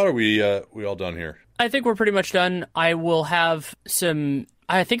got to talk about? Or are we all done here? I think we're pretty much done. I will have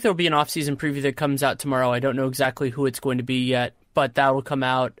I think there'll be an off-season preview that comes out tomorrow. I don't know exactly who it's going to be yet, but that will come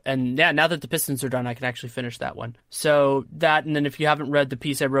out. And yeah, now that the Pistons are done, I can actually finish that one. So that, and then if you haven't read the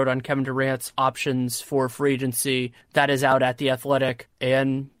piece I wrote on Kevin Durant's options for free agency, that is out at The Athletic.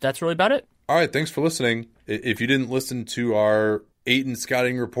 And that's really about it. All right, thanks for listening. If you didn't listen to our Ayton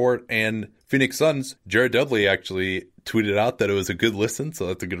scouting report and Phoenix Suns, Jared Dudley actually tweeted out that it was a good listen, so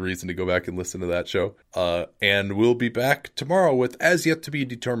that's a good reason to go back and listen to that show. And we'll be back tomorrow with as yet to be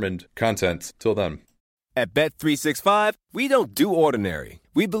determined content. Till then. At Bet365, we don't do ordinary.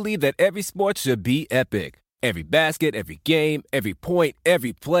 We believe that every sport should be epic. Every basket, every game, every point,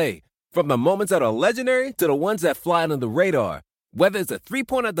 every play. From the moments that are legendary to the ones that fly under the radar. Whether it's a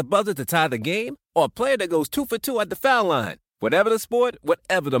three-pointer at the buzzer to tie the game or a player that goes 2 for 2 at the foul line. Whatever the sport,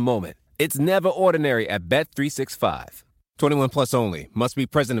 whatever the moment. It's never ordinary at Bet365. 21 plus only. Must be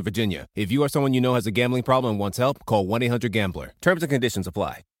present in Virginia. If you or someone you know has a gambling problem and wants help, call 1-800-GAMBLER. Terms and conditions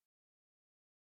apply.